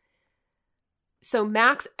plan, so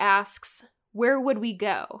Max asks, where would we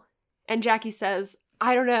go? And Jackie says,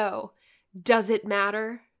 I don't know. Does it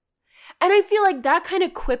matter? And I feel like that kind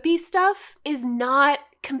of quippy stuff is not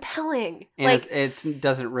compelling. And like, it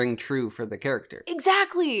doesn't ring true for the character.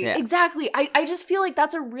 Exactly. Yeah. Exactly. I just feel like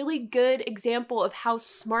that's a really good example of how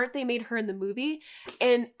smart they made her in the movie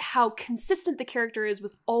and how consistent the character is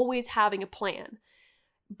with always having a plan.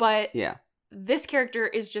 But yeah, this character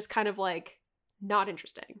is just kind of like not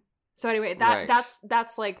interesting. So anyway, Right.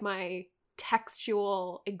 that's like my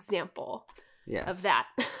textual example of that.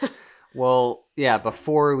 Well, yeah,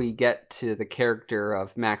 before we get to the character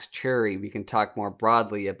of Max Cherry, we can talk more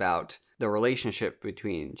broadly about the relationship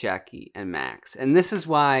between Jackie and Max. And this is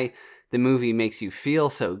why the movie makes you feel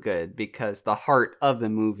so good, because the heart of the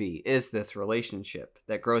movie is this relationship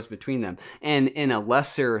that grows between them. And in a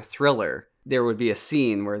lesser thriller, there would be a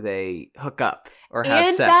scene where they hook up or have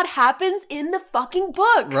sex. And that happens in the fucking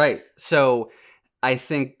book. Right. So I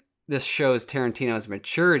think this shows Tarantino's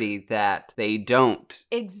maturity that they don't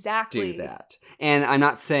exactly do that. And I'm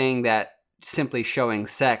not saying that simply showing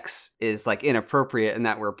sex is like inappropriate and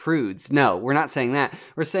that we're prudes. No, we're not saying that.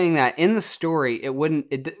 We're saying that in the story it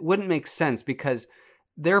wouldn't make sense, because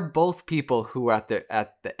they're both people who are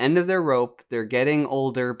at the end of their rope. They're getting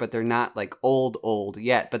older, but they're not like old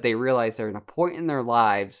yet, but they realize they're in a point in their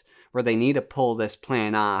lives where they need to pull this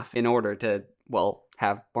plan off in order to, well,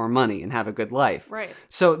 have more money and have a good life. Right.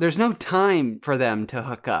 So there's no time for them to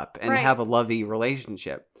hook up and Right. have a lovey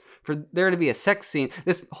relationship. For there to be a sex scene,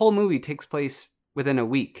 this whole movie takes place within a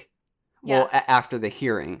week. Yeah. Well, after the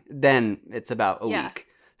hearing, then it's about a Yeah. week.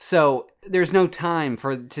 So there's no time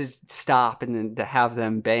to stop and then to have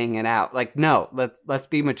them bang it out. Like, no, let's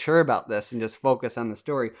be mature about this and just focus on the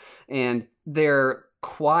story. And their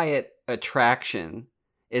quiet attraction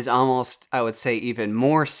is almost, I would say, even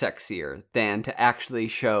more sexier than to actually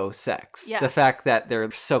show sex. Yeah. The fact that they're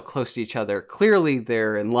so close to each other, clearly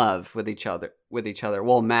they're in love with each other.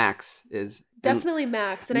 Well, Max is Definitely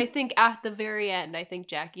Max. And I think at the very end, I think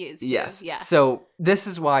Jackie is too. Yes. Yeah. So this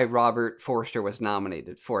is why Robert Forster was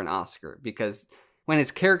nominated for an Oscar, because when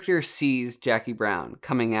his character sees Jackie Brown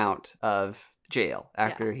coming out of jail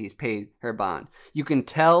after he's paid her bond, you can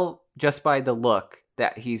tell just by the look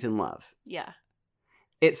that he's in love. Yeah.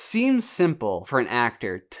 It seems simple for an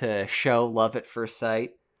actor to show love at first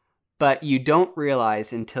sight, but you don't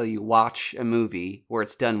realize until you watch a movie where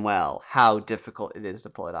it's done well how difficult it is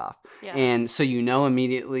to pull it off. Yeah. And so you know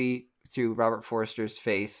immediately through Robert Forster's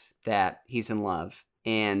face that he's in love.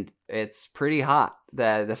 And it's pretty hot,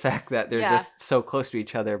 the fact that they're just so close to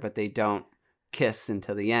each other, but they don't kiss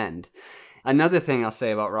until the end. Another thing I'll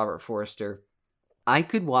say about Robert Forster, I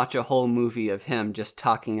could watch a whole movie of him just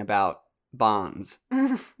talking about bonds.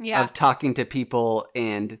 Yeah. Of talking to people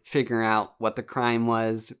and figuring out what the crime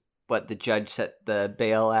was, what the judge set the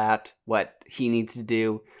bail at, what he needs to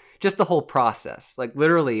do. Just the whole process. Like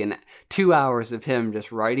literally in 2 hours of him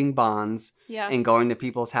just writing bonds and going to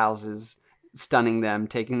people's houses, stunning them,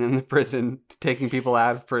 taking them to prison, taking people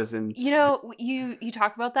out of prison. You know, you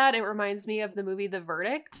talk about that. It reminds me of the movie The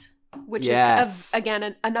Verdict, which is,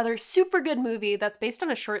 again, another super good movie that's based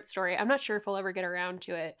on a short story. I'm not sure if we'll ever get around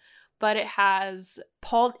to it. but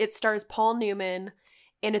it stars Paul Newman,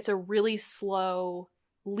 and it's a really slow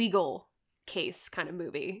legal case kind of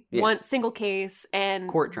movie. Yeah. One single case, and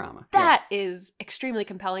Court drama. That is extremely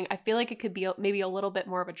compelling. I feel like it could be maybe a little bit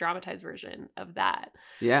more of a dramatized version of that.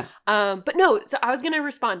 Yeah. But no, so I was going to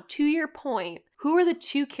respond to your point. Who are the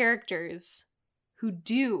two characters who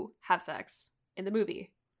do have sex in the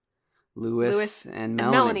movie? Lewis and Melanie.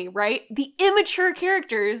 And Melanie, right? The immature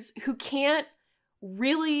characters who can't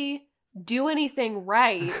really do anything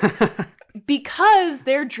right because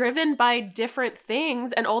they're driven by different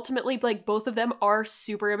things, and ultimately, like, both of them are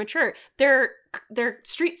super immature. They're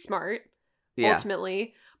street smart,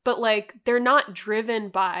 ultimately, but like they're not driven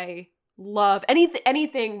by love,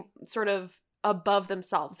 anything sort of above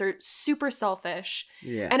themselves. They're super selfish.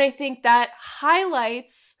 Yeah. And I think that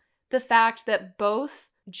highlights the fact that both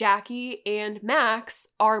Jackie and Max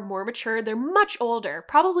are more mature. They're much older,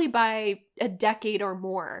 probably by a decade or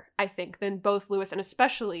more, I think, than both Lewis and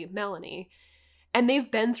especially Melanie. And they've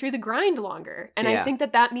been through the grind longer. And I think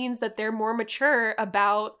that means that they're more mature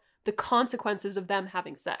about the consequences of them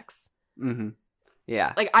having sex. Mm-hmm.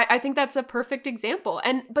 Yeah. Like, I think that's a perfect example.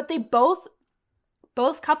 But they both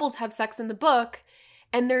couples have sex in the book,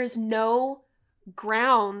 and there's no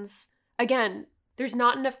grounds. Again, there's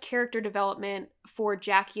not enough character development for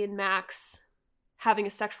Jackie and Max having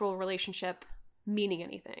a sexual relationship meaning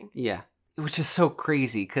anything. Yeah. Which is so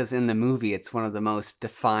crazy, because in the movie, it's one of the most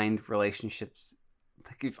defined relationships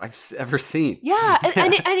I've ever seen. Yeah,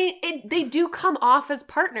 and they do come off as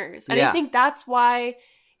partners. And I think that's why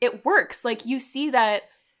it works. Like, you see that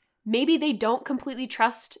maybe they don't completely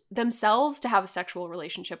trust themselves to have a sexual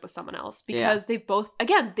relationship with someone else because they've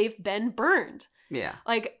been burned. Yeah.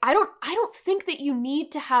 Like, I don't think that you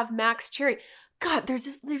need to have Max Cherry. God,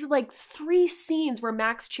 there's like 3 scenes where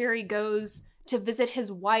Max Cherry goes to visit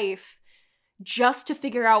his wife just to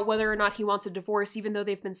figure out whether or not he wants a divorce, even though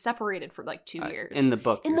they've been separated for like 2 years. In the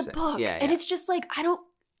book. In the book. Yeah. And it's just like, I don't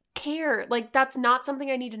care. Like, that's not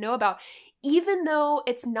something I need to know about. Even though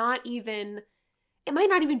it might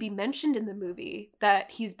not even be mentioned in the movie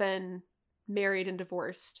that he's been married and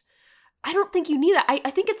divorced. I don't think you need that.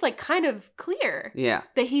 I think it's like kind of clear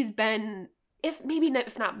that he's been,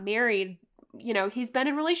 if not married, you know, he's been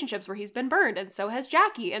in relationships where he's been burned, and so has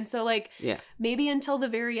Jackie. And so, like, maybe until the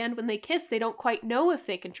very end when they kiss, they don't quite know if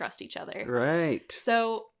they can trust each other. Right.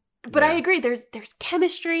 So, but I agree, there's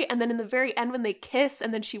chemistry, and then in the very end when they kiss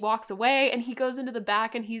and then she walks away and he goes into the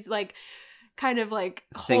back and he's like, kind of like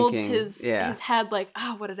holds his head like,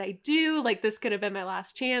 oh, what did I do? Like, this could have been my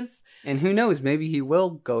last chance. And who knows, maybe he will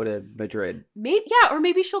go to Madrid. Or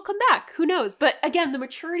maybe she'll come back. Who knows? But again, the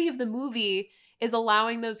maturity of the movie is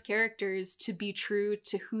allowing those characters to be true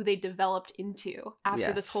to who they developed into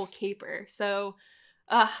after this whole caper. So,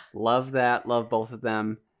 love that. Love both of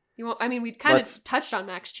them. We kind of touched on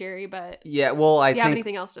Max Cherry, but yeah. Well, I do you have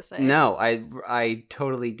anything else to say? No, I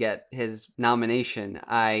totally get his nomination.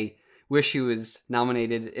 I wish he was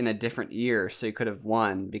nominated in a different year so he could have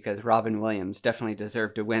won, because Robin Williams definitely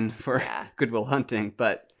deserved to win for Good Will Hunting.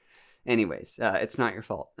 But anyways, it's not your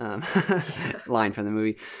fault. Line from the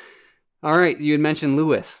movie. All right, you had mentioned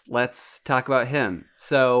Lewis. Let's talk about him.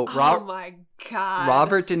 So, oh my God,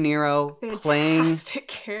 Robert De Niro fantastic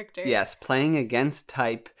character. Yes, playing against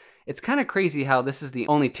type. It's kind of crazy how this is the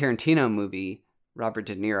only Tarantino movie Robert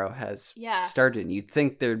De Niro has starred in. You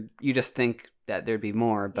just think that there'd be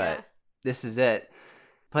more, but this is it.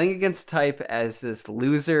 Playing against type as this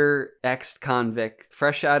loser ex-convict,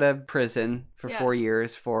 fresh out of prison for 4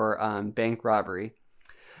 years for bank robbery.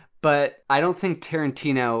 But I don't think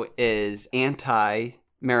Tarantino is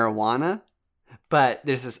anti-marijuana. But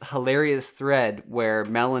there's this hilarious thread where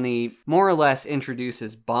Melanie more or less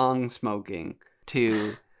introduces bong smoking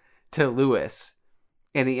to Lewis.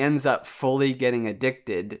 And he ends up fully getting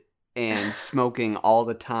addicted and smoking all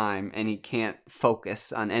the time. And he can't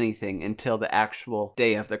focus on anything until the actual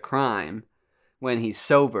day of the crime when he's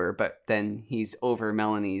sober. But then he's over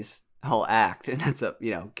Melanie's whole act and ends up,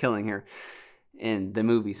 killing her. In the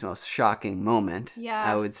movie's most shocking moment,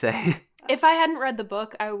 I would say. If I hadn't read the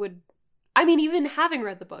book, even having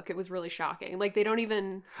read the book, it was really shocking. Like, they don't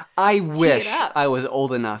even I wish I was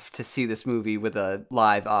old enough to see this movie with a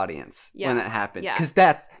live audience when that happened. Because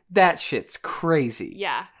that shit's crazy.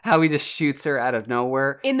 Yeah. How he just shoots her out of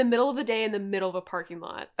nowhere. In the middle of the day, in the middle of a parking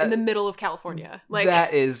lot. In the middle of California. Like,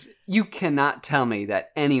 that is, you cannot tell me that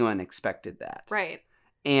anyone expected that. Right.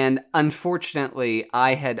 And unfortunately,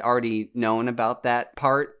 I had already known about that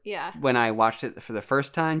part when I watched it for the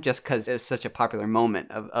first time, just because it was such a popular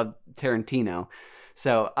moment of Tarantino.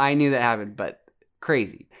 So I knew that happened, but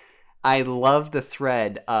crazy. I love the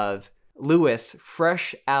thread of Lewis,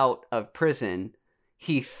 fresh out of prison,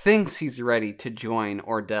 he thinks he's ready to join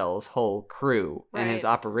Ordell's whole crew and his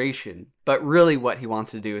operation. But really what he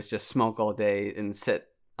wants to do is just smoke all day and sit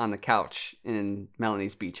on the couch in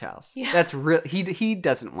Melanie's beach house. Yeah. That's real. He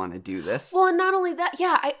doesn't want to do this. Well, and not only that,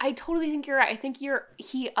 yeah, I totally think you're right. I think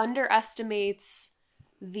he underestimates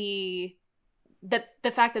the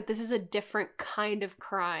fact that this is a different kind of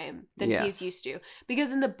crime than he's used to.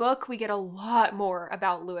 Because in the book, we get a lot more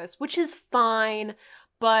about Lewis, which is fine.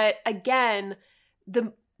 But again,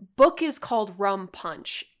 the book is called Rum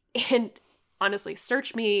Punch. And honestly,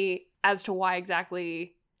 search me as to why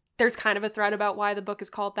exactly. There's kind of a thread about why the book is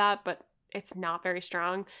called that, but it's not very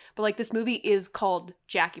strong. But like this movie is called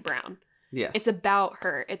Jackie Brown. Yes. It's about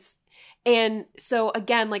her. And so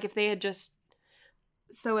again, like if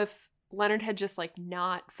Leonard had just like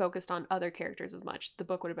not focused on other characters as much, the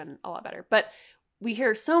book would have been a lot better. But we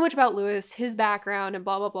hear so much about Lewis, his background and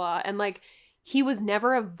blah, blah, blah. And like, he was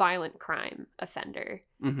never a violent crime offender.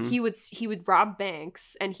 Mm-hmm. He would rob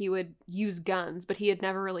banks and he would use guns, but he had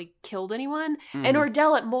never really killed anyone. Mm-hmm. And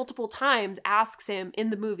Ordell at multiple times asks him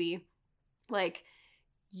in the movie, like,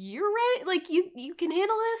 you're ready? Like, you can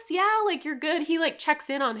handle this? Yeah, like, you're good. He, like,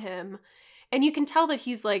 checks in on him. And you can tell that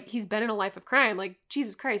he's been in a life of crime. Like,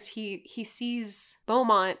 Jesus Christ, he sees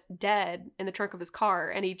Beaumont dead in the trunk of his car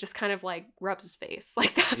and he just kind of like rubs his face.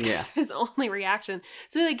 Like that's kind of his only reaction.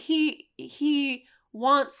 So like he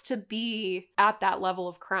wants to be at that level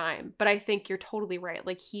of crime. But I think you're totally right.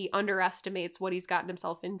 Like he underestimates what he's gotten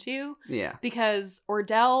himself into. Yeah. Because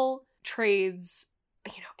Ordell trades,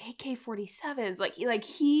 AK-47s. Like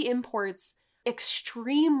he imports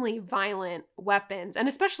extremely violent weapons, and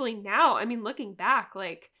especially now, I mean, looking back,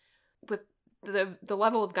 like with the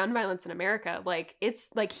level of gun violence in America, like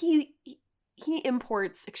it's like he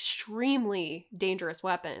imports extremely dangerous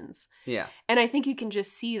weapons. Yeah. And I think you can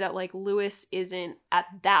just see that like Lewis isn't at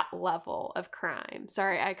that level of crime.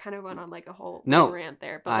 Sorry, I kind of went on like a whole rant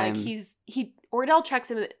there, but like Ordell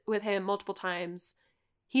checks in with him multiple times.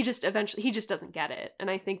 He just doesn't get it.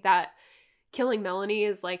 And I think that killing Melanie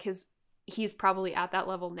is like he's probably at that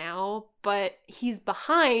level now, but he's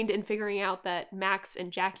behind in figuring out that Max and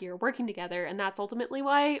Jackie are working together, and that's ultimately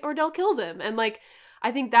why Ordell kills him. And like,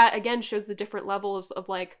 I think that again shows the different levels of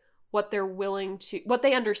like what they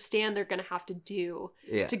understand they're going to have to do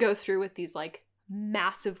to go through with these like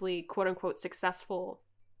massively quote unquote successful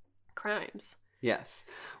crimes. Yes.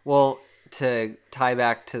 Well, to tie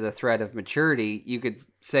back to the thread of maturity, you could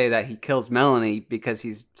say that he kills Melanie because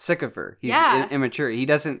he's sick of her. He's immature.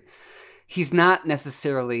 He's not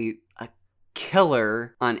necessarily a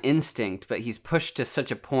killer on instinct, but he's pushed to such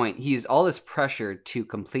a point. He's all this pressure to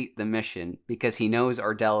complete the mission because he knows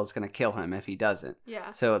Ordell is going to kill him if he doesn't.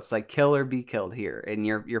 Yeah. So it's like kill or be killed here, and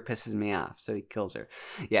you're pissing me off. So he kills her.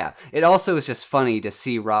 Yeah. It also is just funny to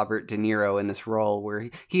see Robert De Niro in this role where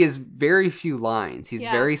he has very few lines. He's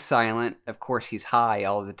very silent. Of course, he's high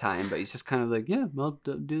all the time, but he's just kind of like, yeah, I'll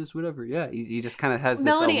do this, whatever. Yeah. He just kind of has this.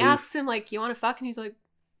 Melanie asks him like, "You want to fuck?" And he's like,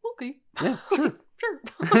 okay. Yeah, sure. Sure.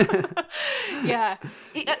 Yeah.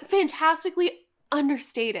 Fantastically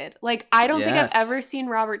understated. Like, I don't think I've ever seen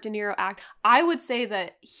Robert De Niro act. I would say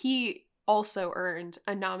that he also earned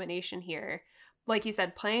a nomination here. Like you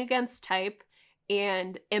said, playing against type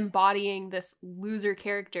and embodying this loser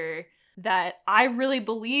character that I really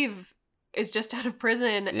believe is just out of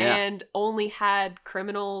prison and only had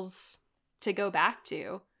criminals to go back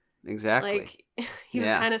to. Exactly. Like, he was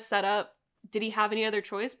kind of set up. Did he have any other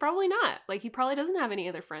choice? Probably not. Like, he probably doesn't have any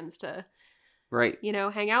other friends to,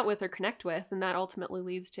 hang out with or connect with. And that ultimately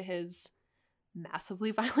leads to his massively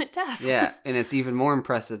violent death. Yeah. And it's even more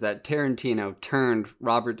impressive that Tarantino turned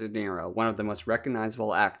Robert De Niro, one of the most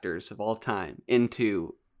recognizable actors of all time,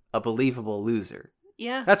 into a believable loser.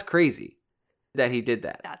 Yeah. That's crazy that he did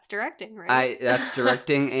that. That's directing, right? That's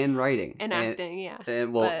directing and writing. And acting, yeah.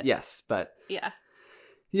 Yes, but... Yeah.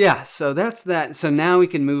 Yeah, so that's that. So now we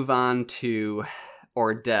can move on to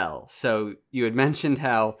Ordell. So you had mentioned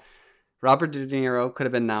how Robert De Niro could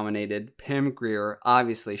have been nominated. Pam Grier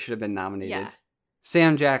obviously should have been nominated. Yeah.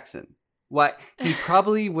 Sam Jackson. He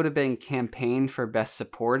probably would have been campaigned for Best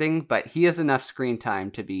Supporting, but he has enough screen time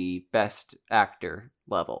to be Best Actor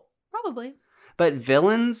level. Probably. But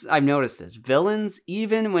villains, I've noticed this. Villains,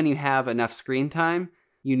 even when you have enough screen time,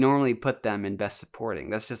 you normally put them in Best Supporting.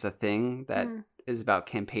 That's just a thing that... is about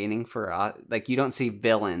campaigning for like you don't see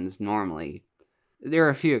villains normally. There are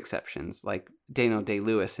a few exceptions like Daniel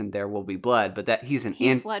Day-Lewis in There Will Be Blood, but that he's an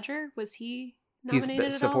Heath Ledger, was he nominated?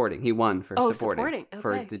 He's supporting. He won for supporting okay.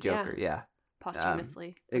 for the Joker. Yeah,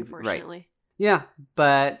 posthumously, unfortunately. Right. Yeah,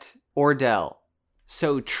 but Ordell,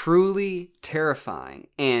 so truly terrifying.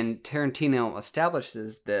 And Tarantino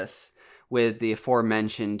establishes this with the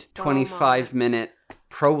aforementioned 25-minute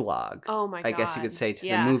prologue. Oh my God. I guess you could say, to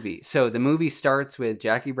the movie. So the movie starts with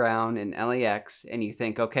Jackie Brown in LAX, and you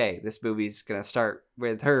think, okay, this movie's going to start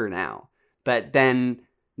with her now. But then,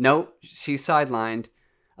 nope, she's sidelined.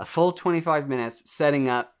 A full 25 minutes setting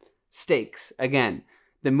up stakes. Again,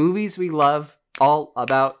 the movies we love, all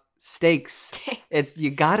about stakes. It's, you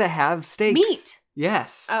gotta have stakes. Meat.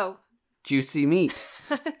 Yes. Oh. Juicy meat.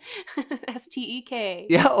 STEAK.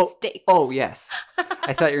 Yeah. Steaks. Oh, yes.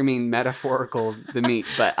 I thought you mean metaphorical, the meat,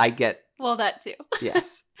 but I get. Well, that too.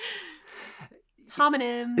 Yes.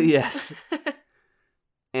 Homonyms. Yes.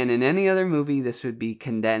 And in any other movie, this would be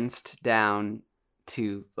condensed down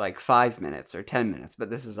to like 5 minutes or 10 minutes. But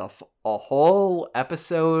this is a whole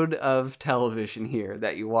episode of television here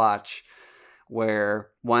that you watch where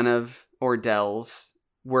one of Ordell's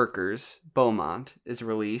workers, Beaumont, is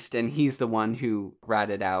released, and he's the one who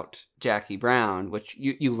ratted out Jackie Brown, which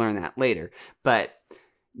you learn that later. But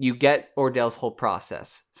you get Ordell's whole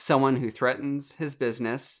process. Someone who threatens his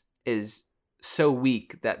business is so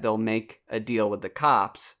weak that they'll make a deal with the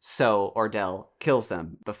cops, so Ordell kills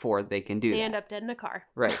them before they can do that. They end up dead in a car.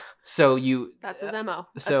 Right. So you... That's his MO.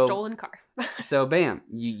 So, a stolen car. So bam,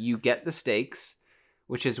 you get the stakes,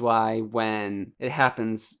 which is why when it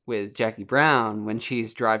happens with Jackie Brown, when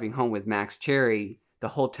she's driving home with Max Cherry, the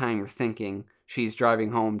whole time you're thinking she's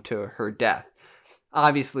driving home to her death.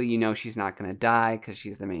 Obviously, you know she's not going to die because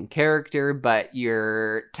she's the main character, but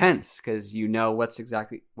you're tense because you know what's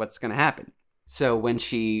going to happen. So when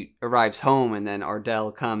she arrives home and then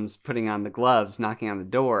Ordell comes putting on the gloves, knocking on the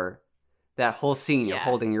door, that whole scene, you're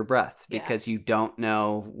holding your breath because you don't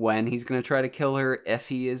know when he's going to try to kill her, if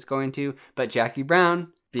he is going to. But Jackie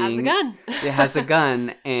Brown has a gun. Has a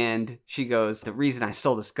gun, and she goes, the reason I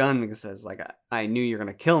stole this gun because I knew you're going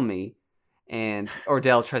to kill me. And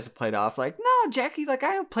Ordell tries to play it off like, no, Jackie, I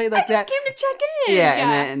don't play like that. I just came to check in.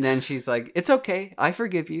 Yeah. And then she's like, it's okay. I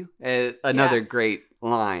forgive you. Another great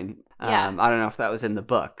line. I don't know if that was in the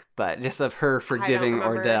book, but just of her forgiving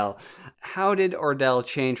Ordell. How did Ordell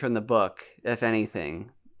change from the book, if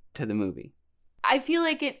anything, to the movie? I feel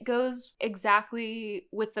like it goes exactly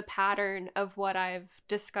with the pattern of what I've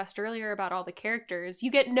discussed earlier about all the characters.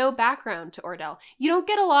 You get no background to Ordell. You don't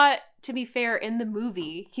get a lot, to be fair, in the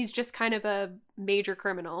movie. He's just kind of a major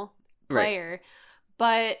criminal player. Right.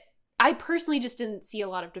 But I personally just didn't see a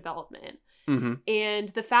lot of development. Mm-hmm. And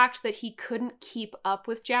the fact that he couldn't keep up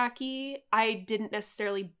with Jackie, I didn't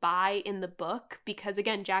necessarily buy in the book because,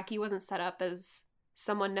 again, Jackie wasn't set up as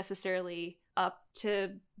someone necessarily up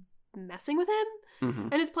to messing with him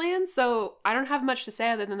and his plans. So I don't have much to say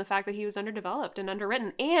other than the fact that he was underdeveloped and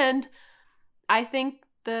underwritten. And I think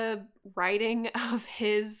the writing of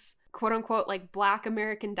his quote-unquote Black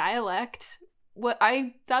American dialect,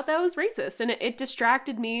 I thought that was racist, and it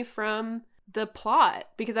distracted me from the plot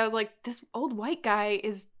because I was like, this old white guy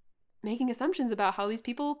is making assumptions about how these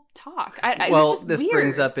people talk. This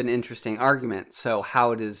brings up an interesting argument. So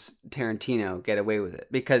how does Tarantino get away with it?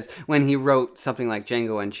 Because when he wrote something like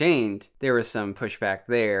Django Unchained, there was some pushback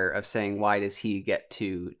there of saying, why does he get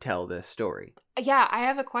to tell this story? Yeah, I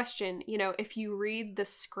have a question. If you read the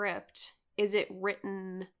script, is it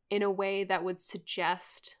written in a way that would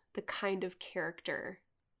suggest the kind of character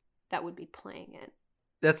that would be playing it?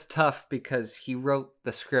 That's tough because he wrote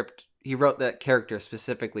the script. He wrote that character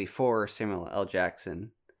specifically for Samuel L.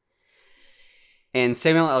 Jackson. And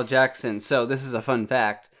Samuel L. Jackson, so this is a fun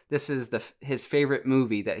fact, this is his favorite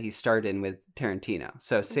movie that he starred in with Tarantino.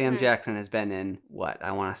 So Sam Jackson has been in,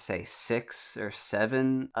 I want to say 6 or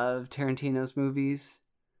 7 of Tarantino's movies.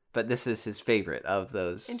 But this is his favorite of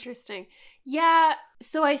those. Interesting. Yeah,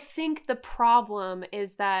 so I think the problem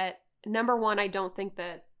is that, number one, I don't think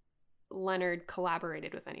that Leonard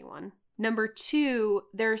collaborated with anyone. Number two,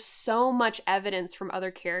 there's so much evidence from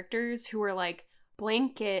other characters who are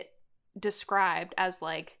blanket described as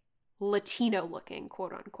Latino looking,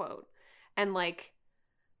 quote unquote, and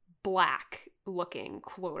black looking,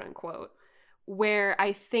 quote unquote, where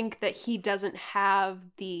I think that he doesn't have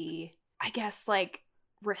the,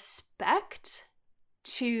 respect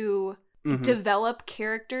to develop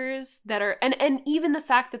characters that are, and even the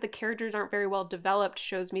fact that the characters aren't very well developed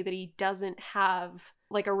shows me that he doesn't have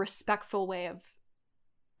a respectful way of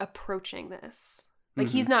approaching this.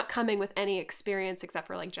 He's not coming with any experience except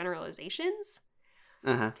for generalizations.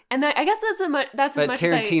 And I guess that's as much But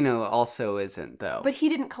Tarantino also isn't, though. But he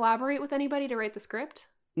didn't collaborate with anybody to write the script?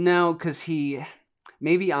 No, because he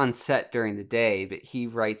maybe on set during the day, but he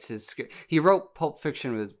writes his script. He wrote Pulp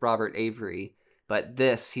Fiction with Robert Avery, But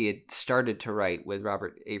this he had started to write with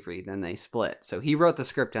Robert Avery, then they split. So he wrote the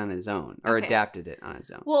script on his own, or adapted it on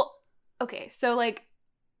his own. Well, okay, so like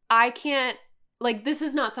I can't, like, this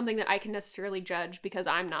is not something that I can necessarily judge because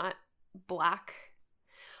I'm not Black.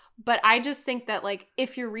 But I just think that, like,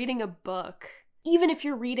 if you're reading a book, even if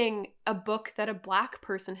you're reading a book that a Black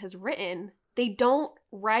person has written, they don't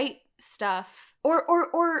write stuff. Or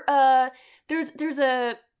there's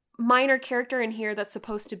a minor character in here that's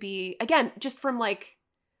supposed to be, again, just from, like,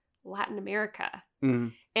 Latin America. Mm-hmm.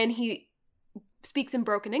 And he speaks in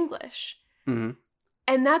broken English. Mm-hmm.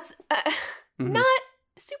 And that's Mm-hmm. not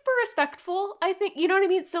super respectful, I think. You know what I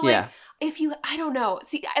mean? So, like, if you, I don't know.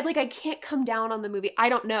 See, I can't come down on the movie. I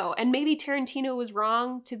don't know. And maybe Tarantino was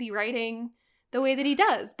wrong to be writing the way that he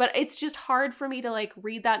does. But it's just hard for me to, like,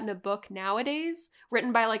 read that in a book nowadays,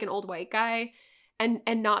 written by, like, an old white guy, and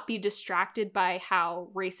not be distracted by how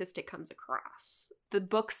racist it comes across. The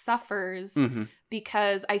book suffers Mm-hmm.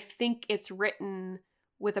 because I think it's written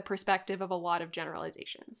with a perspective of a lot of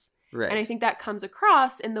generalizations. Right. And I think that comes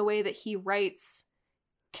across in the way that he writes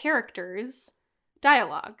characters,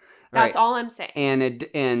 dialogue. That's all I'm saying.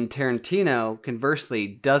 And Tarantino, conversely,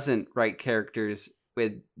 doesn't write characters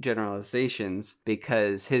with generalizations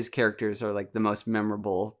because his characters are like the most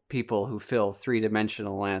memorable people who feel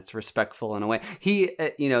three-dimensional and it's respectful in a way. He,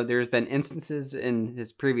 there's been instances in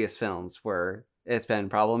his previous films where it's been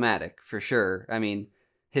problematic, for sure. I mean,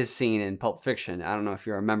 his scene in Pulp Fiction, I don't know if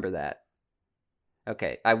you remember that.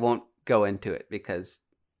 Okay, I won't go into it because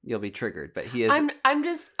you'll be triggered, but he is...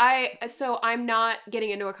 So I'm not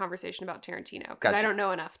getting into a conversation about Tarantino because Gotcha. I don't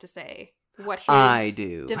know enough to say what his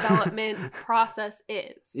do. development process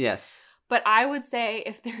is. Yes. But I would say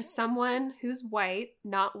if there's someone who's white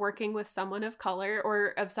not working with someone of color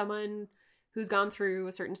or of someone who's gone through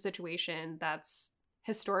a certain situation that's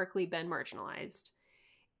historically been marginalized,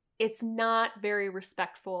 it's not very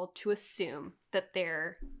respectful to assume that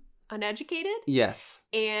they're uneducated. Yes.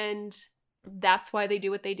 And that's why they do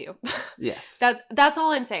what they do. Yes. That's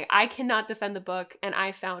all I'm saying. I cannot defend the book, and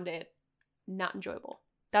I found it not enjoyable.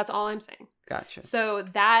 That's all I'm saying. Gotcha. So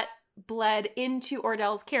that bled into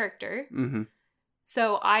Ordell's character. Mm-hmm.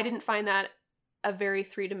 So I didn't find that a very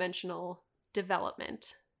three-dimensional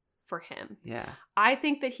development for him. Yeah. I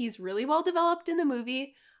think that he's really well developed in the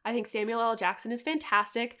movie. I think Samuel L. Jackson is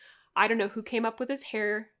fantastic. I don't know who came up with his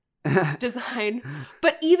hair design,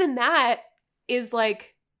 but even that is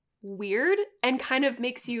like weird and kind of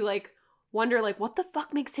makes you like wonder like what the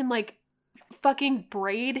fuck makes him like fucking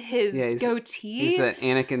braid his goatee. He's an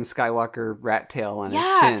Anakin Skywalker rat tail on his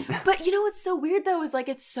chin. But you know what's so weird though is like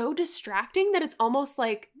it's so distracting that it's almost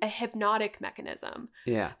like a hypnotic mechanism.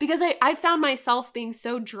 Yeah. Because I found myself being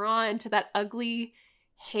so drawn to that ugly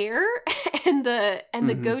hair and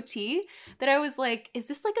the goatee that I was like, is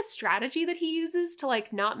this like a strategy that he uses to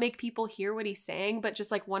like not make people hear what he's saying but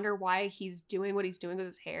just like wonder why he's doing what he's doing with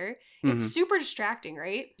his hair? It's super distracting,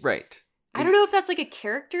 right? Right. I don't know if that's like a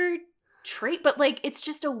character trait, but like it's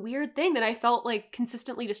just a weird thing that I felt like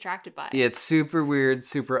consistently distracted by. Yeah, it's super weird,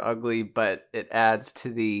 super ugly, but it adds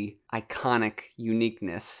to the iconic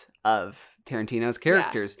uniqueness of Tarantino's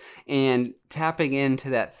characters. And tapping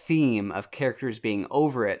into that theme of characters being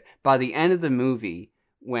over it, by the end of the movie,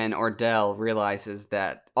 when Ordell realizes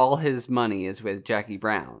that all his money is with Jackie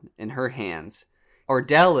Brown in her hands,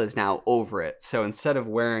 Ordell is now over it. So instead of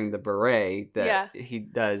wearing the beret that he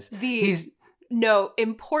does, No,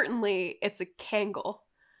 importantly, it's a Kangol.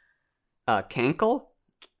 Cankle?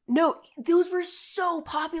 No, those were so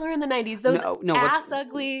popular in the 90s. Those ass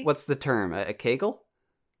ugly. What's the term? A kegel?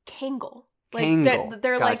 Kangol. Kangol.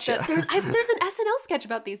 They're gotcha. like there's an SNL sketch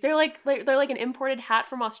about these. They're like an imported hat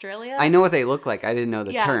from Australia. I know what they look like. I didn't know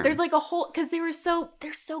the term. There's like a whole because they're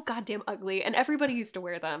so goddamn ugly, and everybody used to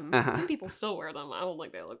wear them. Some people still wear them. I don't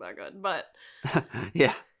think they look that good, but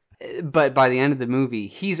yeah. But by the end of the movie,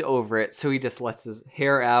 he's over it, so he just lets his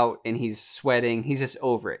hair out and he's sweating. He's just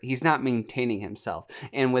over it. He's not maintaining himself.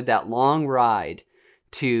 And with that long ride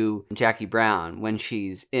to Jackie Brown when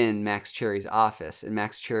she's in Max Cherry's office and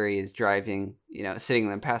Max Cherry is driving, sitting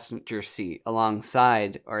in the passenger seat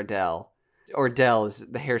alongside Ordell.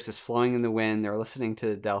 The hair's just flowing in the wind. They're listening to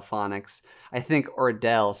the Delphonics. I think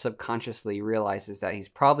Ordell subconsciously realizes that he's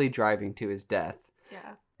probably driving to his death.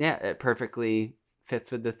 Yeah. Yeah, it perfectly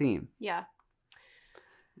fits with the theme. Yeah.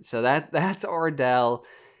 So that's Ordell.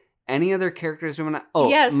 Any other characters we want to... Oh,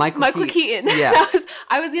 yes, Michael Keaton. Yes.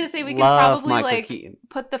 I was going to say we could Love probably Michael Keaton.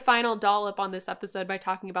 Put the final dollop on this episode by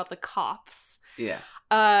talking about the cops. Yeah.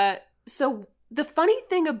 So the funny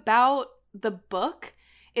thing about the book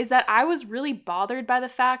is that I was really bothered by the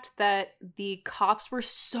fact that the cops were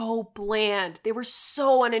so bland. They were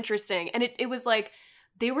so uninteresting. And it was like,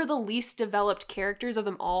 they were the least developed characters of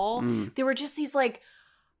them all. They were just these like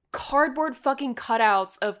cardboard fucking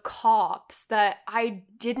cutouts of cops that I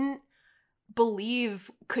didn't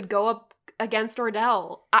believe could go up against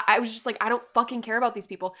Ordell. I was just like, I don't fucking care about these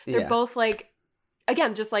people. They're both like,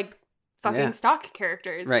 again, just like fucking stock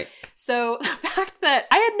characters. Right. So the fact that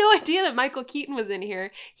I had no idea that Michael Keaton was in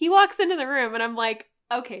here, he walks into the room and I'm like,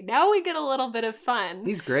 okay, now we get a little bit of fun.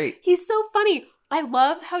 He's great. He's so funny. I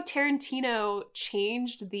love how Tarantino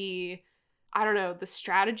changed the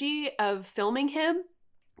strategy of filming him.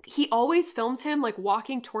 He always films him like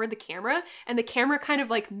walking toward the camera, and the camera kind of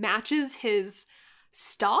like matches his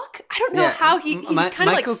stalk. I don't know how he kind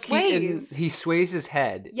of like sways. Keaton, he sways his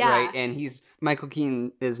head, right? And Michael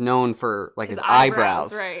Keaton is known for like his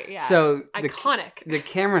eyebrows. Right, yeah. So iconic. The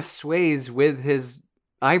camera sways with his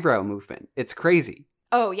eyebrow movement. It's crazy.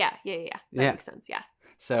 Oh, yeah. That makes sense, yeah.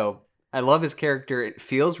 So I love his character. It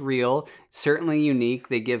feels real, certainly unique.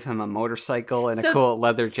 They give him a motorcycle and a cool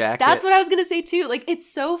leather jacket. That's what I was going to say too. Like,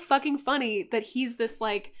 it's so fucking funny that he's this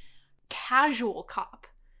like casual cop.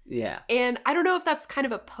 Yeah. And I don't know if that's kind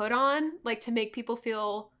of a put on, like to make people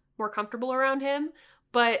feel more comfortable around him,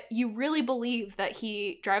 but you really believe that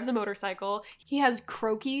he drives a motorcycle. He has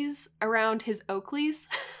croquis around his Oakleys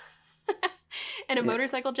and a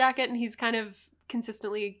motorcycle jacket, and he's kind of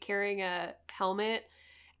consistently carrying a helmet.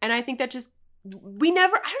 And I think that just, I don't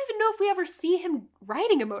even know if we ever see him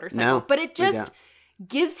riding a motorcycle, but it just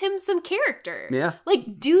gives him some character. Yeah.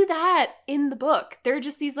 Like, do that in the book. They're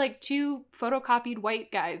just these like two photocopied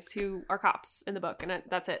white guys who are cops in the book, and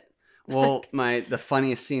that's it. Well, the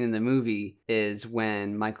funniest scene in the movie is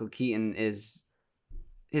when Michael Keaton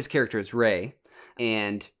his character is Ray,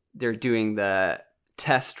 and they're doing the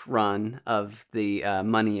test run of the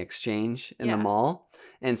money exchange in the mall.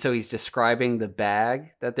 And so he's describing the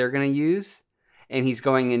bag that they're going to use. And he's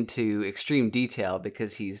going into extreme detail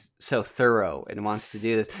because he's so thorough and wants to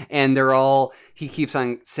do this. And he keeps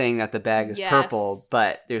on saying that the bag is purple,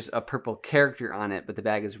 but there's a purple character on it, but the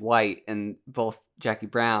bag is white. And both Jackie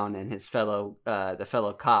Brown and his fellow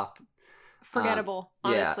cop. Forgettable,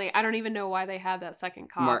 honestly. I don't even know why they have that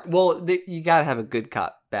second cop. You got to have a good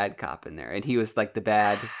cop, bad cop in there. And he was like the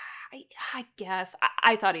bad. I guess.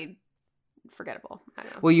 I thought he'd forgettable. I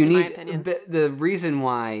don't know. Well, my opinion. The reason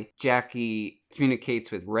why Jackie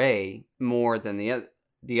communicates with Ray more than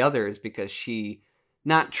the others because she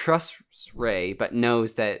not trusts Ray, but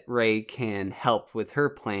knows that Ray can help with her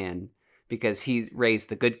plan because Ray's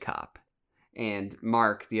the good cop, and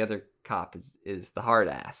Mark, the other cop, is the hard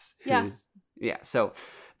ass. So,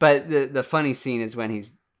 but the funny scene is when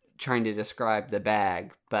he's trying to describe the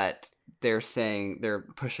bag, but they're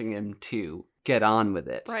pushing him to get on with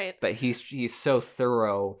it. Right. But he's so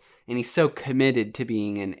thorough and he's so committed to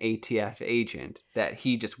being an ATF agent that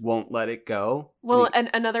he just won't let it go. Well,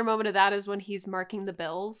 and another moment of that is when he's marking the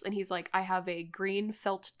bills and he's like, I have a green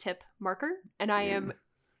felt tip marker and I am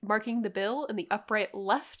marking the bill in the upright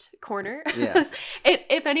left corner. Yes.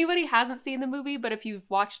 If anybody hasn't seen the movie, but if you've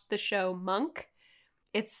watched the show Monk,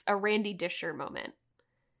 it's a Randy Disher moment.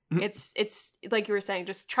 It's like you were saying,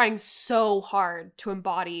 just trying so hard to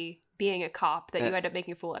embody being a cop that you end up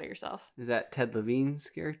making a fool out of yourself. Is that Ted Levine's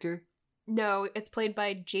character? No, it's played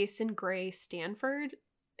by Jason Gray Stanford.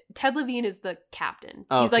 Ted Levine is the captain.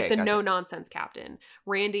 He's like the no-nonsense captain.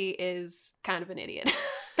 Randy is kind of an idiot.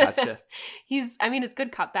 Gotcha. It's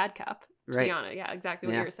good cop, bad cop, to right. be honest. Yeah, exactly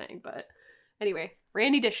what you were saying. But anyway,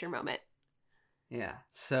 Randy Disher moment. Yeah.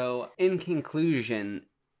 So, in conclusion,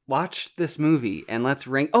 watch this movie and let's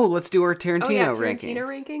rank. Oh, let's do our Tarantino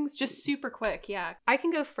rankings. Just super quick. Yeah. I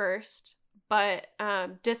can go first, but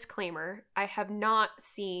disclaimer, I have not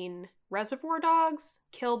seen Reservoir Dogs,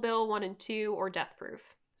 Kill Bill 1 and 2, or Death Proof.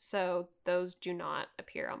 So those do not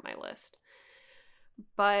appear on my list.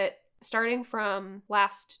 But starting from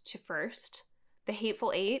last to first, The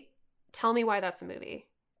Hateful Eight, tell me why that's a movie.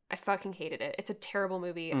 I fucking hated it. It's a terrible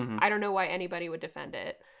movie. Mm-hmm. I don't know why anybody would defend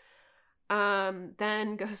it.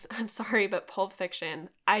 Then goes, I'm sorry, but Pulp Fiction,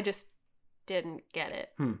 I just didn't get it.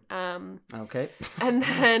 Okay. And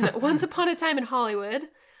then Once Upon a Time in Hollywood,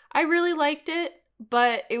 I really liked it,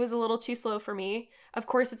 but it was a little too slow for me. Of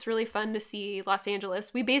course, it's really fun to see Los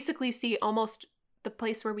Angeles. We basically see almost the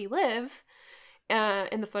place where we live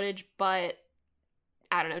in the footage, but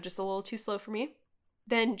I don't know, just a little too slow for me.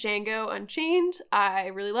 Then Django Unchained, I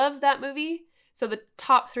really love that movie. So the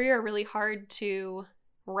top three are really hard to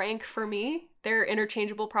rank for me. They're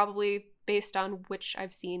interchangeable probably based on which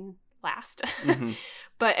I've seen last. Mm-hmm.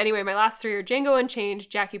 But anyway, my last three are Django Unchained,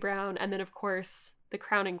 Jackie Brown, and then of course The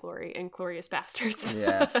Crowning Glory, Inglourious Bastards.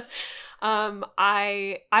 Yes.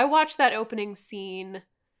 I watched that opening scene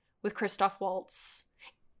with Christoph Waltz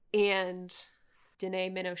and Danae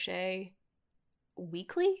Minochet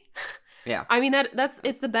weekly. Yeah. I mean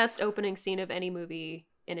it's the best opening scene of any movie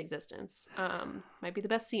in existence. Might be the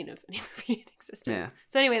best scene of any movie in existence. Yeah.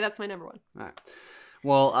 So anyway, that's my number one. All right.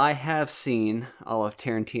 Well, I have seen all of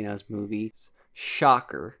Tarantino's movies.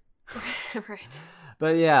 Shocker. Right.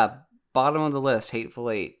 But yeah, bottom of the list, Hateful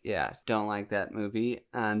Eight. Yeah, don't like that movie.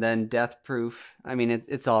 And then Death Proof. I mean,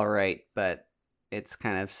 it's all right, but it's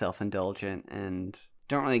kind of self-indulgent and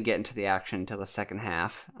don't really get into the action until the second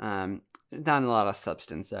half. Not a lot of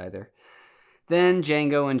substance either. Then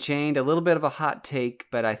Django Unchained, a little bit of a hot take,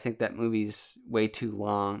 but I think that movie's way too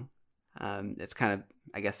long. It's kind of,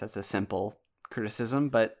 I guess that's a simple criticism,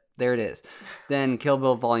 but there it is. Then Kill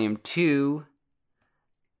Bill Volume 2.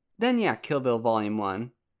 Then, yeah, Kill Bill Volume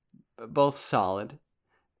 1. Both solid.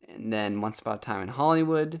 And then Once Upon a Time in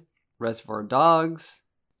Hollywood, Reservoir Dogs,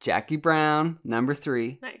 Jackie Brown, number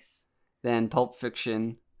 3. Nice. Then Pulp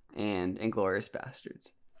Fiction and Inglourious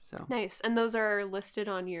Bastards. So Nice. And those are listed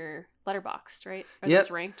on your Letterboxd, right? Are Yep.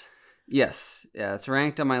 those ranked? Yes, yeah, it's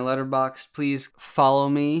ranked on my Letterboxd. Please follow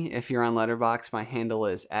me if you're on Letterboxd. My handle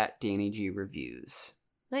is @DannyGReviews.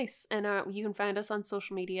 Nice. And you can find us on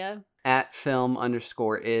social media.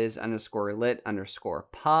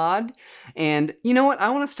 @film_is_lit_pod. And you know what? I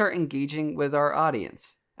want to start engaging with our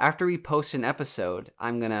audience. After we post an episode,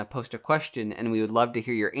 I'm going to post a question and we would love to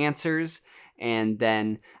hear your answers and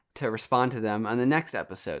then to respond to them on the next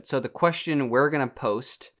episode. So the question we're going to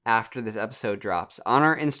post after this episode drops on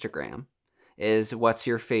our Instagram is, what's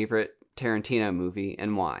your favorite Tarantino movie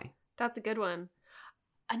and why? That's a good one.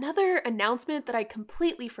 Another announcement that I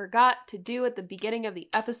completely forgot to do at the beginning of the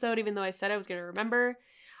episode, even though I said I was going to remember.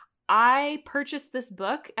 I purchased this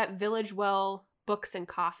book at Village Well Books and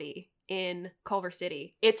Coffee in Culver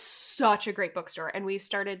City. It's such a great bookstore, and we've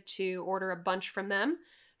started to order a bunch from them.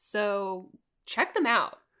 So check them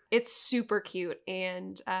out. It's super cute,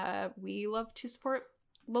 and we love to support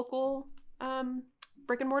local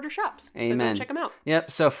brick and mortar shops. Amen. So go check them out.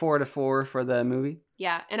 Yep, so 4 to 4 for the movie.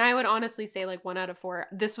 Yeah, and I would honestly say like 1 out of 4.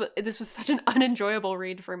 This was such an unenjoyable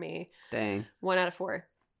read for me. Dang. 1 out of 4.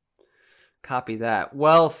 Copy that.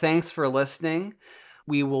 Well, thanks for listening.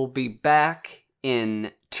 We will be back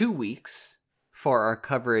in 2 weeks for our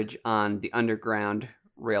coverage on the Underground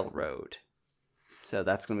Railroad. So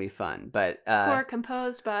that's going to be fun. But Score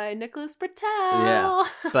composed by Nicholas Britell. Yeah.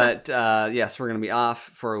 But yes, we're going to be off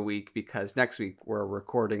for a week because next week we're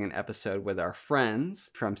recording an episode with our friends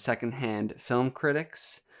from Secondhand Film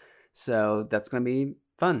Critics. So that's going to be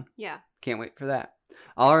fun. Yeah. Can't wait for that.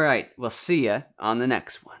 All right. We'll see you on the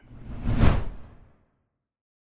next one.